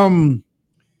 And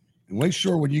make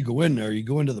sure when you go in there, you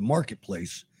go into the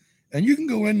marketplace, and you can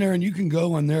go in there and you can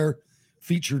go on their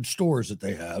featured stores that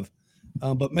they have.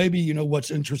 But maybe,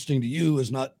 what's interesting to you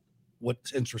is not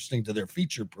what's interesting to their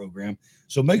featured program.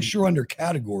 So make sure under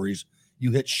categories,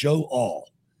 you hit show all.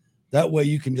 That way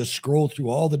you can just scroll through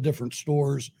all the different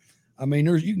stores. I mean,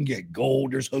 you can get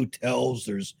gold, there's hotels,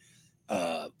 there's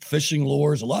fishing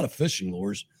lures, a lot of fishing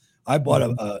lures. I bought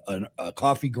a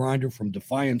coffee grinder from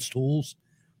Defiance Tools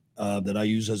that I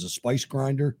use as a spice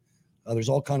grinder. There's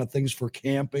all kind of things for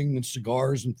camping and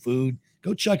cigars and food.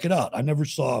 Go check it out. I never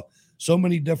saw so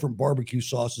many different barbecue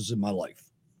sauces in my life.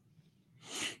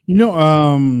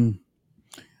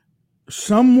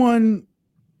 Someone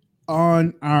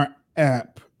on our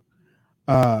app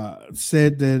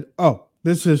said that,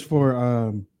 this is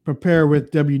for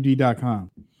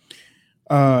preparewithwd.com.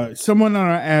 Someone on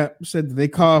our app said that they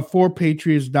called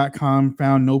 4patriots.com,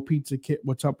 found no pizza kit.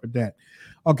 What's up with that?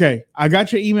 Okay, I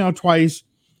got your email twice.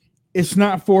 It's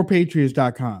not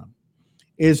 4patriots.com.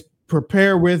 It's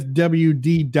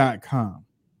preparewithwd.com.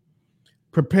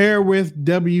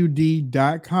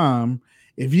 Preparewithwd.com.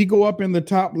 If you go up in the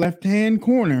top left-hand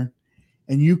corner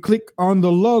and you click on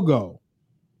the logo,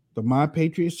 the My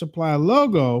Patriot Supply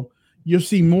logo, you'll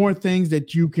see more things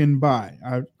that you can buy.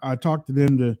 I talked to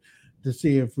them to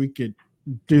see if we could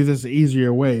do this an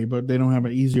easier way, but they don't have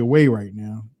an easier way right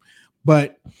now.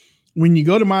 But when you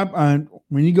go to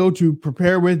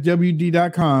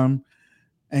preparewithwd.com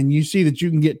and you see that you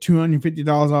can get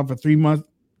 $250 off a 3-month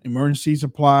emergency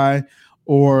supply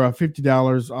or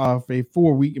 $50 off a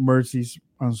 4-week emergency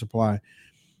supply,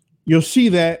 you'll see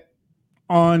that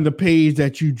on the page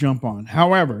that you jump on.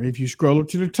 However, if you scroll up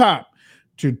to the top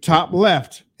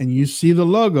left and you see the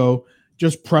logo,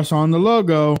 just press on the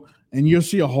logo and you'll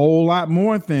see a whole lot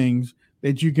more things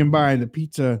that you can buy. The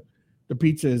pizza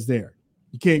is there.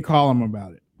 You can't call them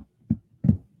about it.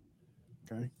 Okay.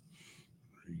 There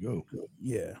you go.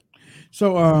 Yeah.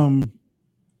 So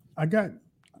I got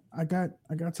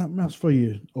something else for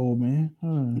you, old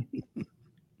man.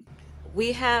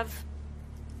 We have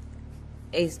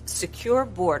a secure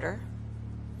border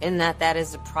in that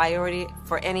is a priority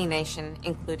for any nation,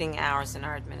 including ours and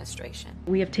our administration.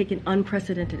 We have taken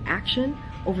unprecedented action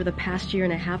over the past year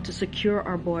and a half to secure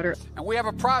our border. And we have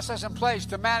a process in place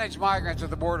to manage migrants at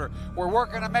the border. We're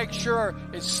working to make sure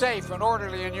it's safe and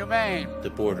orderly and humane. The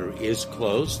border is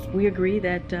closed. We agree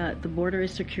that the border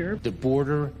is secure. The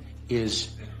border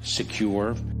is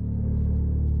secure.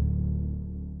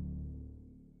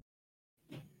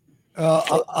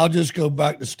 I'll just go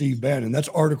back to Steve Bannon. That's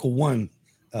Article 1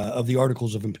 of the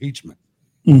Articles of Impeachment,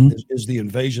 is the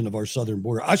invasion of our southern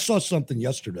border. I saw something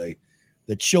yesterday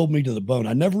that chilled me to the bone.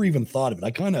 I never even thought of it. I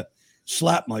kind of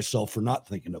slapped myself for not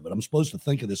thinking of it. I'm supposed to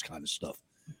think of this kind of stuff.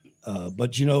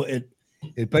 But, it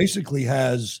basically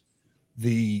has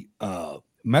the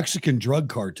Mexican drug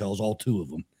cartels, all 2 of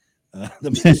them,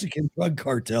 the Mexican drug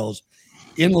cartels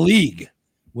in league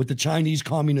with the Chinese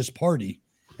Communist Party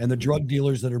and the drug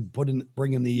dealers that are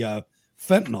bringing the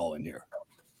fentanyl in here.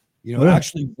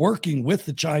 Actually working with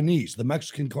the Chinese, the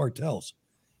Mexican cartels.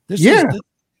 This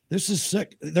is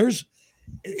sick.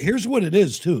 Here's what it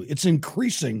is too. It's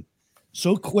increasing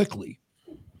so quickly.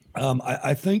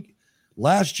 I think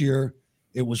last year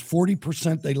it was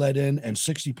 40% they let in and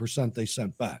 60% they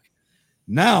sent back.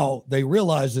 Now they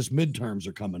realize this midterms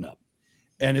are coming up,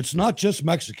 and it's not just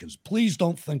Mexicans. Please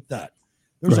don't think that.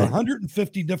 There's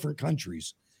 150 different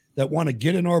countries that want to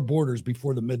get in our borders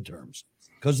before the midterms,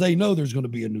 because they know there's going to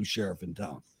be a new sheriff in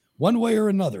town. One way or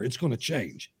another, it's going to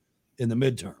change in the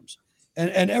midterms.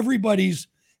 And everybody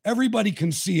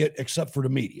can see it except for the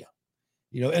media,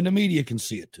 and the media can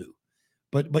see it too.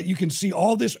 But you can see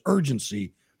all this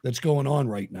urgency that's going on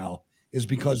right now is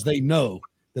because they know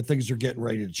that things are getting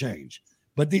ready to change.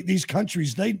 But these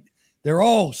countries, they're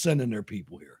all sending their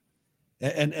people here.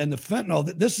 And the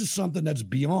fentanyl, this is something that's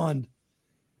beyond.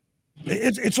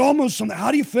 It's almost something.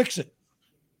 How do you fix it?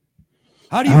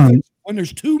 How do you fix it when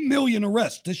there's 2 million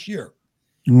arrests this year?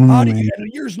 How do you? And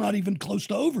the year's not even close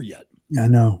to over yet. I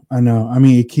know. I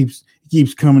mean, it keeps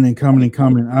coming and coming and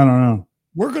coming. I don't know.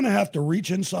 We're going to have to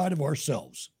reach inside of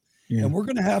ourselves, and we're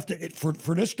going to have to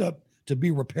for this stuff to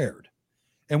be repaired,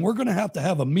 and we're going to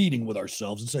have a meeting with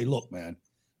ourselves and say, "Look, man,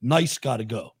 nice got to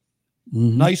go.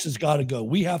 Nice has got to go.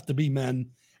 We have to be men,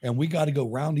 and we got to go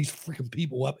round these freaking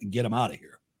people up and get them out of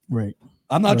here. Right.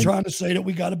 I'm not trying to say that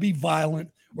we got to be violent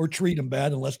or treat them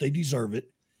bad unless they deserve it.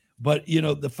 But,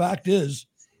 the fact is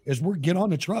we're get on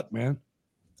the truck, man.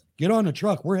 Get on the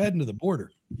truck. We're heading to the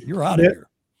border. You're out of here.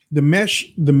 The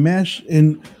mesh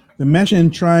in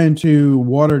trying to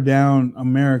water down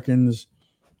Americans,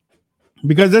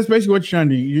 because that's basically what you're trying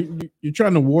to do. You're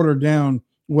trying to water down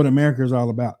what America is all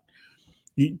about.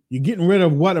 You're getting rid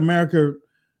of what America.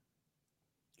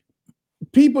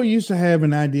 People used to have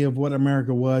an idea of what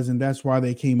America was, and that's why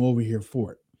they came over here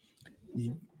for it.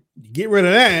 You get rid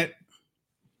of that,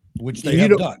 which they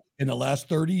have done in the last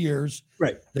 30 years.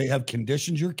 Right. They have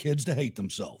conditioned your kids to hate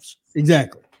themselves.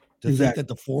 Exactly. To think that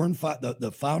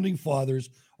the founding fathers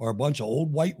are a bunch of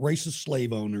old white racist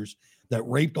slave owners that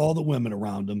raped all the women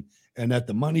around them, and that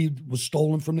the money was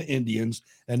stolen from the Indians,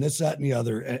 and this, that, and the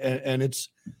other. And it's,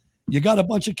 you got a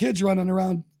bunch of kids running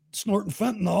around snorting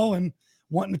fentanyl and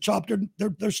wanting to chop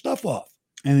their stuff off.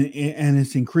 And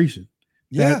it's increasing.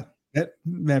 Yeah. That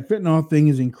fentanyl thing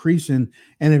is increasing.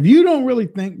 And if you don't really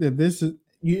think that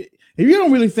if you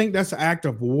don't really think that's an act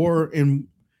of war in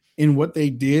what they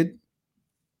did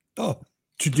to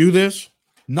do this,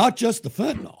 not just the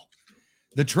fentanyl,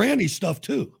 the tranny stuff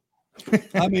too.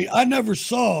 I mean, I never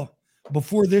saw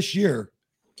before this year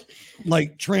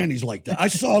like trannies like that. I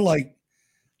saw like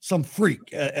some freak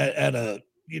at a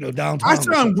downtown. I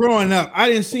saw him growing up. I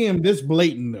didn't see him this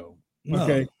blatant though.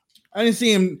 Okay. No. I didn't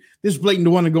see him this blatant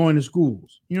to want to go into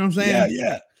schools. You know what I'm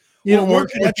saying? Yeah.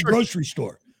 Working at the grocery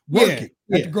store. Working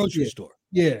at the grocery store.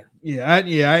 I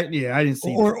didn't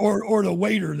see or the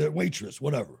waiter, the waitress,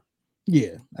 whatever.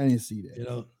 Yeah, I didn't see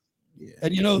that.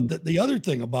 And the other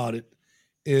thing about it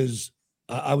is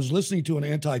I was listening to an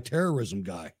anti-terrorism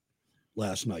guy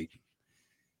last night,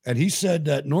 and he said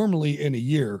that normally in a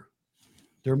year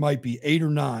there might be 8 or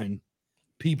 9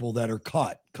 people that are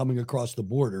caught coming across the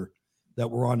border that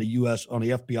were on the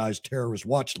FBI's terrorist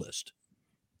watch list.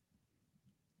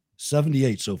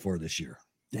 78 so far this year.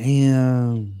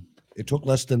 Damn. It took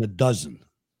less than a dozen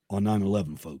on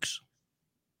 9/11, folks.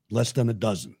 Less than a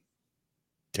dozen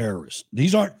terrorists.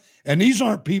 These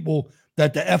aren't people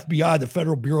that the FBI, the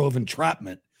Federal Bureau of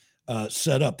Entrapment,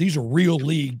 set up. These are real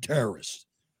league terrorists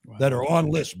that are on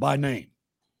lists by name.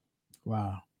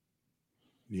 Wow.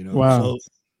 So,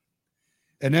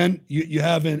 and then you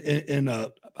have in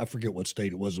I forget what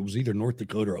state it was. It was either North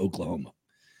Dakota or Oklahoma.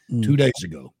 2 days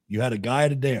ago, you had a guy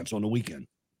at a dance on the weekend.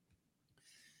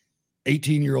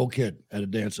 18-year-old kid at a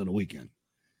dance on the weekend.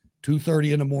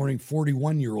 2:30 in the morning,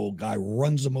 41-year-old guy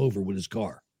runs him over with his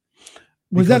car.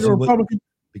 Was that a Republican?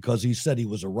 Because he said he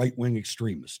was a right-wing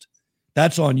extremist.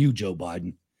 That's on you, Joe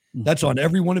Biden. That's on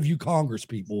every one of you Congress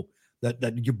people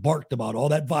that you barked about all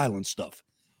that violent stuff.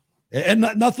 And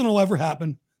nothing will ever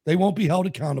happen. They won't be held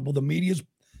accountable. The media's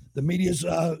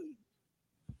Are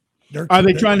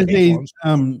they trying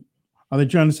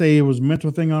to say it was a mental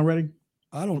thing already?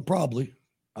 I don't probably.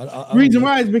 Reason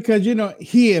why is because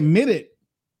he admitted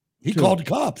he called the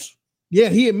cops. Yeah,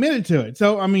 he admitted to it.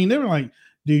 So I mean, they were like,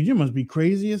 "Dude, you must be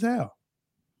crazy as hell,"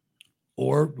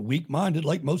 or weak-minded,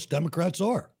 like most Democrats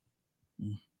are.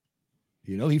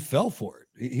 He fell for it.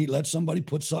 He let somebody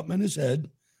put something in his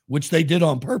head, which they did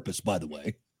on purpose, by the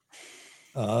way.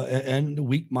 And the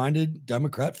weak-minded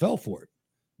Democrat fell for it,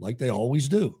 like they always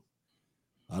do.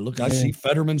 I see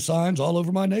Fetterman signs all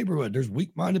over my neighborhood. There's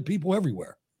weak-minded people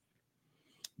everywhere.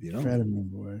 Fetterman,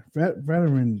 boy.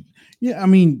 Fetterman. Yeah, I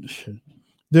mean,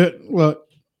 look,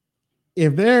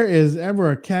 if there is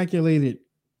ever a calculated,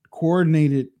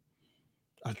 coordinated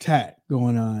attack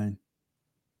going on,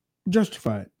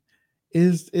 justified,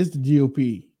 is the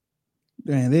GOP.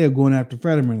 And they are going after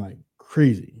Fetterman like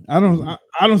crazy. I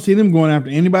don't see them going after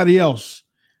anybody else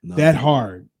that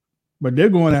hard, but they're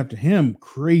going after him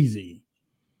crazy.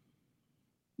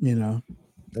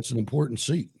 That's an important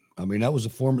seat. I mean,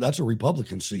 that's a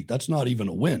Republican seat. That's not even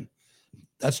a win.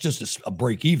 That's just a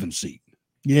break-even seat.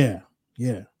 Yeah.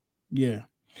 Thank you,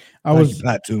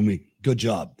 Pat Toomey. Good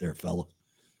job there, fella.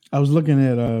 I was looking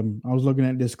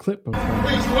at this clip of.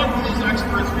 Please talk to these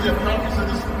experts. We have copies of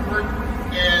this report,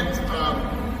 and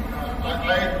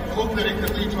I hope that it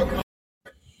could lead to a.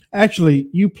 Actually,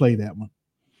 you play that one.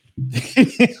 You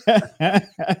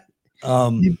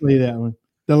play that one.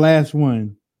 The last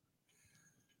one.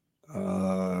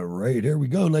 Right, here we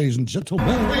go, ladies and gentlemen.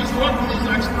 Please talk to these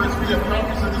experts. We have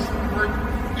copies of this report,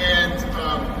 and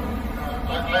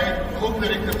I hope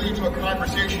that it could lead to a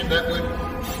conversation that would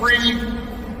free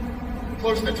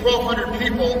close to 1,200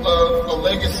 people of a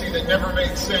legacy that never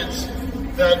made sense,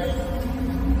 that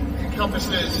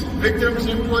encompasses victims'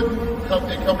 input,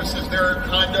 encompasses their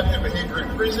conduct and behavior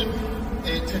in prison.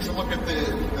 It takes a look at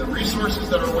the resources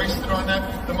that are wasted on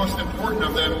that. The most important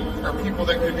of them are people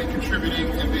that could be contributing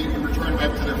and being returned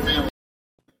back to their families.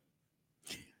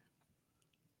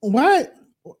 Why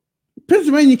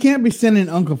Pennsylvania can't be sending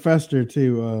Uncle Fester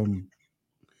to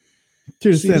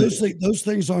the Senate? Those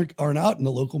things aren't out in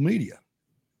the local media.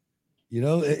 You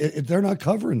know, they're not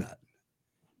covering that.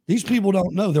 These people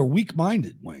don't know. They're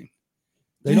weak-minded, Wayne.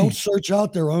 They don't search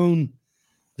out their own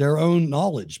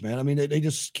knowledge, man. I mean, they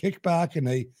just kick back and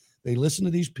they listen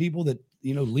to these people that,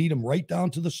 you know, lead them right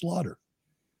down to the slaughter.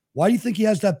 Why do you think he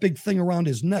has that big thing around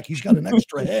his neck? He's got an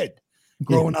extra head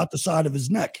growing out the side of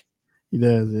his neck. He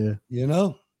does, yeah. You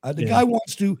know, the guy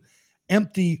wants to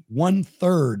empty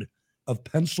 1/3 of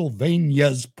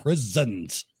Pennsylvania's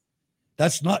prisons.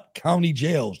 That's not county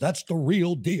jails. That's the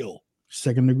real deal.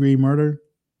 Second-degree murder.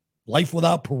 Life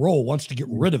without parole, wants to get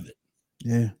rid of it.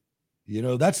 Yeah. You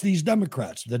know, that's these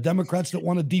Democrats, the Democrats that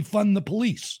want to defund the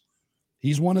police.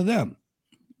 He's one of them.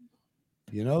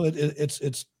 You know,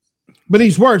 it's. But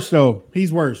he's worse, though.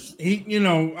 He's worse. You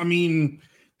know, I mean,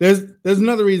 there's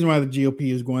another reason why the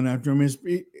GOP is going after him is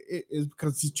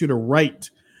because he's to the right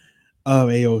of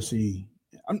AOC.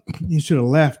 He's to the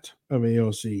left of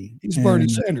AOC. He's Bernie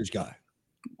Sanders guy.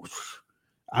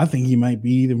 I think he might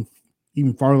be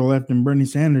even farther left than Bernie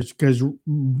Sanders, because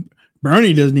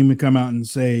Bernie doesn't even come out and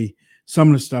say some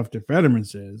of the stuff that Fetterman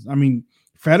says. I mean,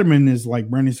 Fetterman is like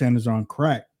Bernie Sanders on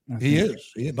crack. He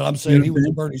is, but I'm saying he was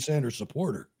a Bernie Sanders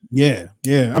supporter. Yeah.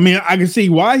 I mean, I can see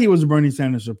why he was a Bernie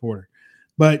Sanders supporter,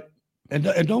 but and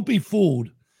don't be fooled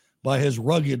by his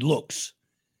rugged looks.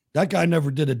 That guy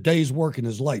never did a day's work in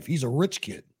his life. He's a rich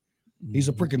kid. He's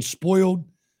a freaking spoiled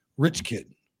rich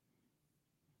kid.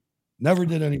 Never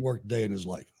did any work a day in his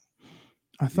life.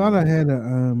 I thought I had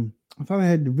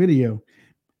the video.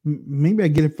 Maybe I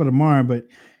get it for tomorrow, but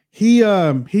he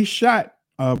shot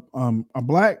a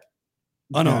black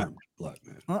unarmed black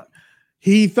man.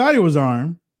 He thought he was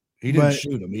armed. He didn't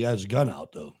shoot him. He has a gun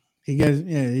out though. He has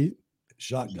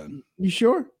shotgun. You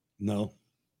sure? No.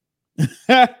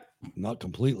 Not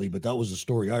completely, but that was the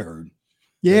story I heard.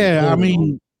 Yeah, I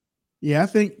mean, I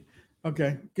think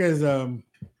okay, because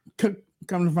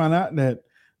come to find out that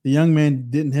the young man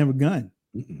didn't have a gun,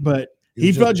 but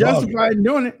he felt justified in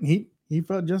doing it. He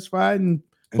felt justified in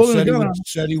pulling the gun out.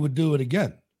 Said he would do it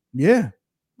again. Yeah.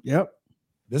 Yep.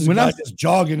 This guy just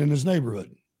jogging in his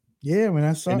neighborhood. Yeah, when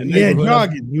I saw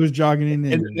jogging. He was jogging in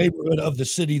the neighborhood of the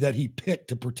city that he picked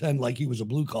to pretend like he was a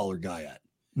blue collar guy at.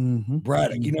 Mm-hmm.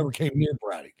 Braddock. He never came near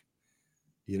Braddock.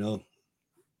 You know,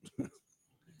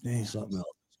 damn. Something else,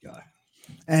 this guy.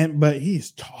 But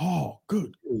he's tall.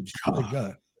 Good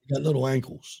guy. He got little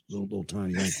ankles, little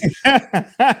tiny ankles.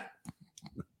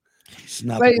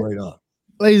 Snap it right up.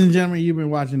 Ladies and gentlemen, you've been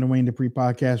watching the Wayne Dupree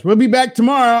podcast. We'll be back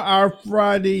tomorrow, our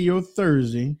Friday, your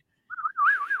Thursday.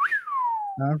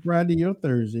 Our Friday, your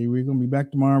Thursday. We're going to be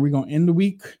back tomorrow. We're going to end the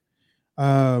week.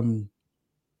 I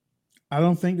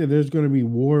don't think that there's going to be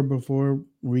war before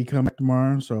we come back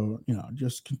tomorrow. So, you know,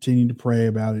 just continue to pray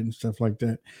about it and stuff like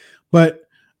that. But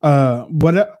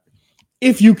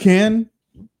if you can,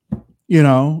 you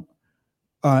know,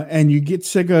 and you get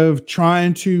sick of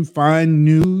trying to find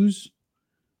news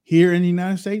here in the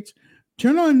United States,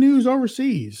 turn on news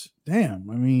overseas. Damn.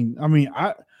 I mean,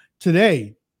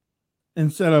 today,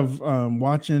 instead of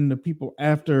watching the people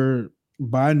after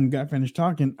Biden got finished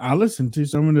talking, I listened to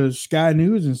some of the Sky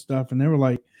News and stuff, and they were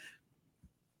like,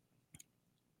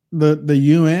 the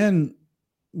UN,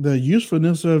 the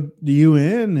usefulness of the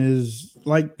UN is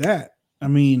like that. I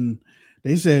mean,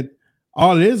 they said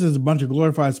all it is a bunch of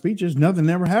glorified speeches. Nothing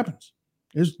ever happens.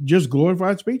 It's just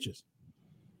glorified speeches,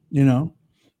 you know,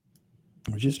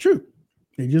 which is true.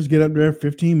 They just get up there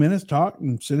 15 minutes, talk,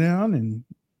 and sit down and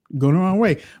go their own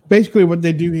way. Basically what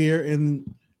they do here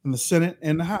in the Senate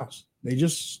and the House. They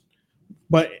just,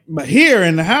 but here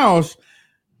in the House,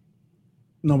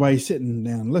 nobody's sitting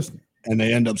down listening. And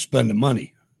they end up spending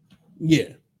money. Yeah,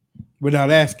 without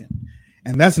asking.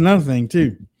 And that's another thing,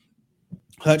 too.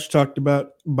 Hutch talked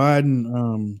about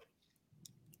Biden,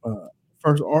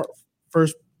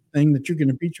 first thing that you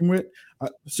can impeach him with.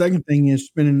 The second thing is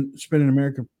spending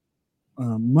American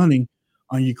money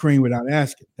on Ukraine without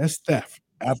asking. That's theft.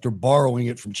 After borrowing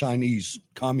it from Chinese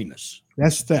communists.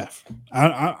 That's theft.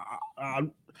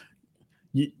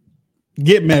 You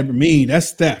get mad at me.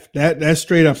 That's theft. That's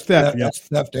straight up theft. That's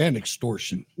theft and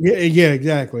extortion. Yeah,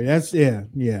 exactly. That's yeah.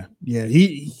 We're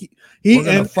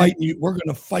gonna fight you. We're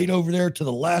gonna fight over there to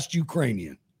the last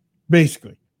Ukrainian.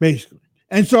 Basically.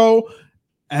 And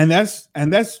that's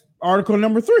article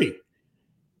number 3.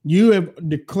 You have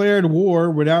declared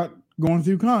war without going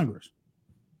through Congress.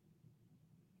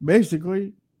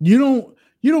 Basically, you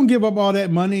don't give up all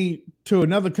that money to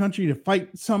another country to fight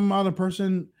some other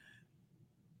person.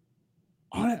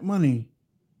 All that money,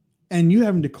 and you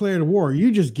haven't declared a war.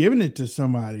 You just giving it to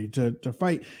somebody to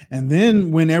fight. And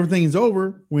then when everything is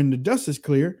over, when the dust is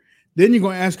clear, then you're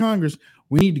going to ask Congress,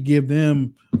 we need to give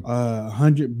them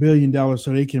 $100 billion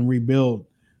so they can rebuild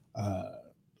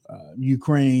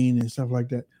Ukraine and stuff like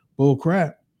that. Bull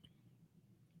crap.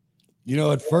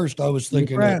 At first I was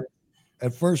thinking,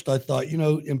 at first I thought,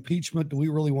 impeachment, do we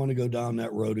really want to go down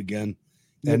that road again?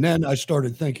 Yep. And then I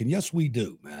started thinking, yes, we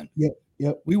do, man. Yep.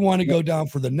 We want to go down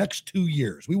for the next 2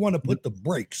 years. We want to put the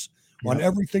brakes on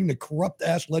everything the corrupt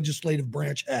ass legislative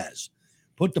branch has.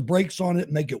 Put the brakes on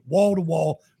it, make it wall to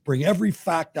wall, bring every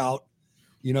fact out,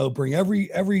 bring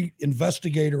every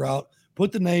investigator out,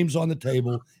 put the names on the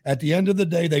table. At the end of the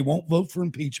day, they won't vote for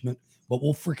impeachment, but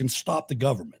we'll freaking stop the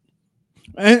government.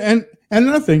 And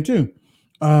another thing too,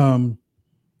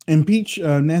 impeach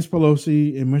Nancy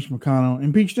Pelosi and Mitch McConnell,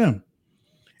 impeach them.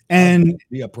 And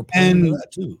proponent of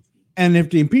that too. And if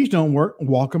the impeach don't work,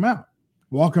 walk them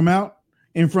out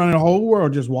in front of the whole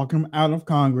world. Just walk them out of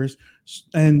Congress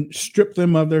and strip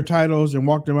them of their titles and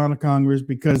walk them out of Congress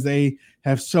because they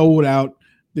have sold out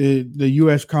the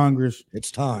U.S. Congress.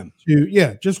 It's time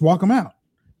just walk them out.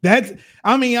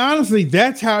 Honestly,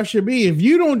 that's how it should be. If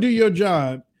you don't do your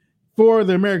job for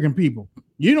the American people,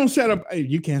 you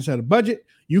can't set a budget.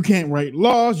 You can't write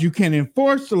laws. You can't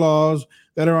enforce the laws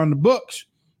that are on the books.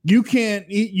 You can't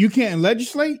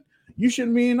legislate. You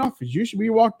shouldn't be in office. You should be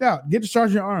walked out. Get the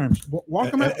sergeant at arms. Walk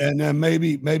them out. And then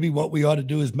maybe what we ought to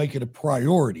do is make it a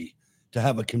priority to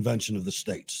have a convention of the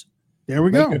states. There we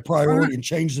go. Make it a priority and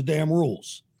change the damn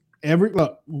rules.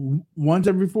 Once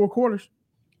every 4 quarters.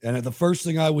 And the first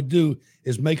thing I would do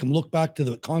is make them look back to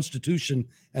the Constitution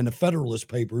and the Federalist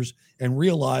Papers and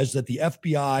realize that the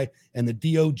FBI and the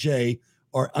DOJ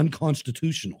are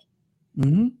unconstitutional.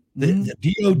 Mm-hmm. The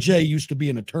DOJ used to be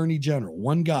an attorney general,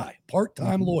 one guy,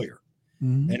 part-time lawyer.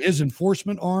 Mm-hmm. And his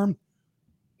enforcement arm,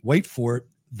 wait for it,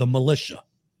 the militia.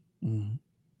 Mm-hmm.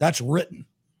 That's written.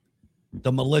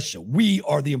 The militia. We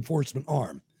are the enforcement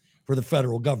arm for the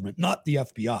federal government, not the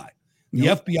FBI. The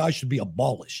FBI should be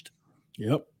abolished.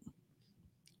 Yep.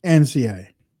 And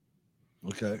CIA.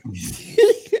 Okay.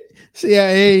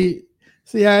 CIA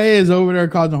is over there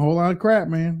causing a whole lot of crap,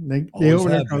 man. They over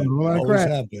there causing a whole lot of crap.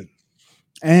 Have been.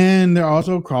 And they're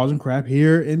also causing crap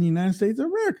here in the United States of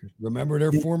America. Remember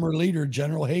their former leader,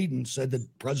 General Hayden, said that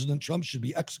President Trump should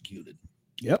be executed.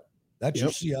 Yep. That's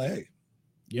your CIA.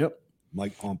 Yep.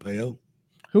 Mike Pompeo.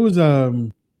 Who's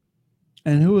in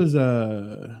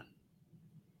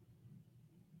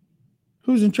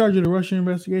charge of the Russian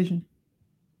investigation?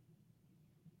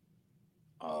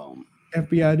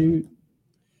 FBI dude.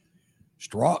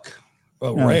 Strzok.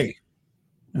 Oh, No. Ray.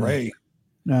 No. Ray.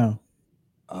 No.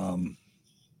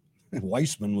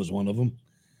 Weissman was one of them.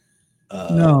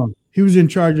 No, he was in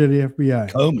charge of the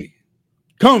FBI.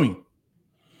 Comey.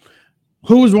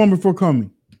 Who was one before Comey?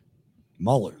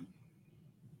 Mueller.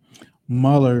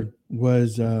 Mueller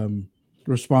was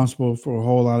responsible for a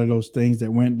whole lot of those things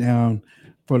that went down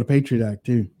for the Patriot Act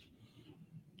too.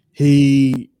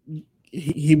 He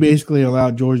basically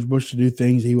allowed George Bush to do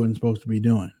things he wasn't supposed to be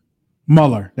doing.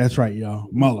 Mueller, that's right, y'all.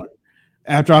 Mueller.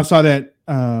 After I saw that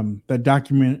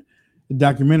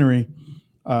documentary,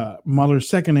 Mueller's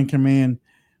second in command,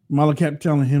 Mueller kept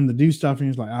telling him to do stuff, and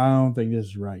he's like, I don't think this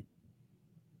is right.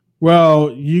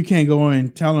 Well, you can't go in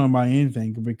and tell him about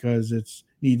anything because it's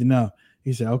need to know.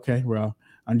 He said, okay, well,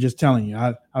 I'm just telling you,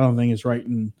 I don't think it's right,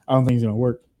 and I don't think it's going to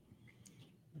work.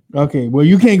 Okay, well,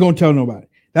 you can't go and tell nobody.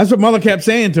 That's what Mueller kept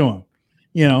saying to him.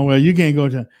 Well, you can't go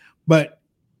to, but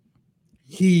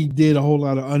he did a whole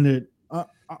lot of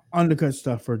undercut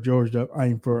stuff for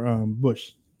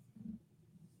Bush.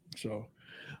 So,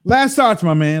 last thoughts,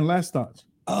 my man. Last thoughts.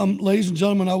 Ladies and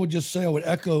gentlemen, I would just say I would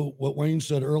echo what Wayne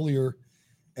said earlier,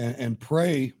 and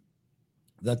pray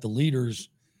that the leaders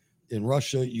in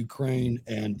Russia, Ukraine,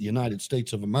 and the United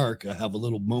States of America have a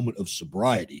little moment of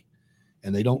sobriety,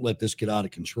 and they don't let this get out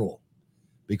of control,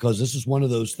 because this is one of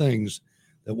those things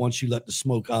that once you let the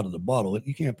smoke out of the bottle,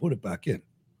 you can't put it back in,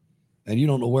 and you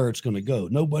don't know where it's going to go.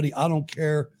 Nobody, I don't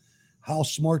care how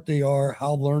smart they are,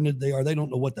 how learned they are, they don't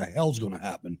know what the hell's going to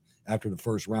happen after the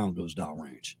first round goes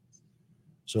downrange.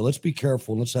 So let's be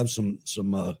careful. Let's have some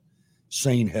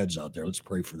sane heads out there. Let's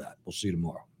pray for that. We'll see you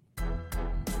tomorrow.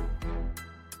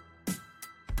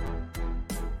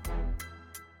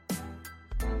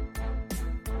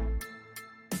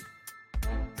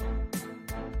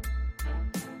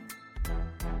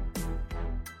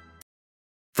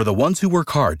 For the ones who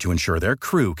work hard to ensure their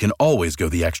crew can always go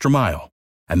the extra mile,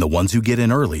 and the ones who get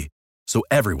in early so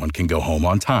everyone can go home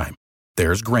on time,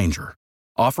 there's Grainger,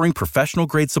 offering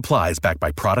professional-grade supplies backed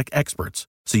by product experts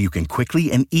so you can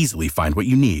quickly and easily find what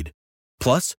you need.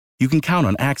 Plus, you can count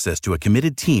on access to a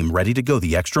committed team ready to go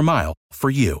the extra mile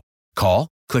for you. Call,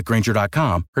 click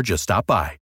Grainger.com, or just stop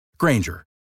by. Grainger,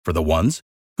 for the ones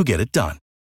who get it done.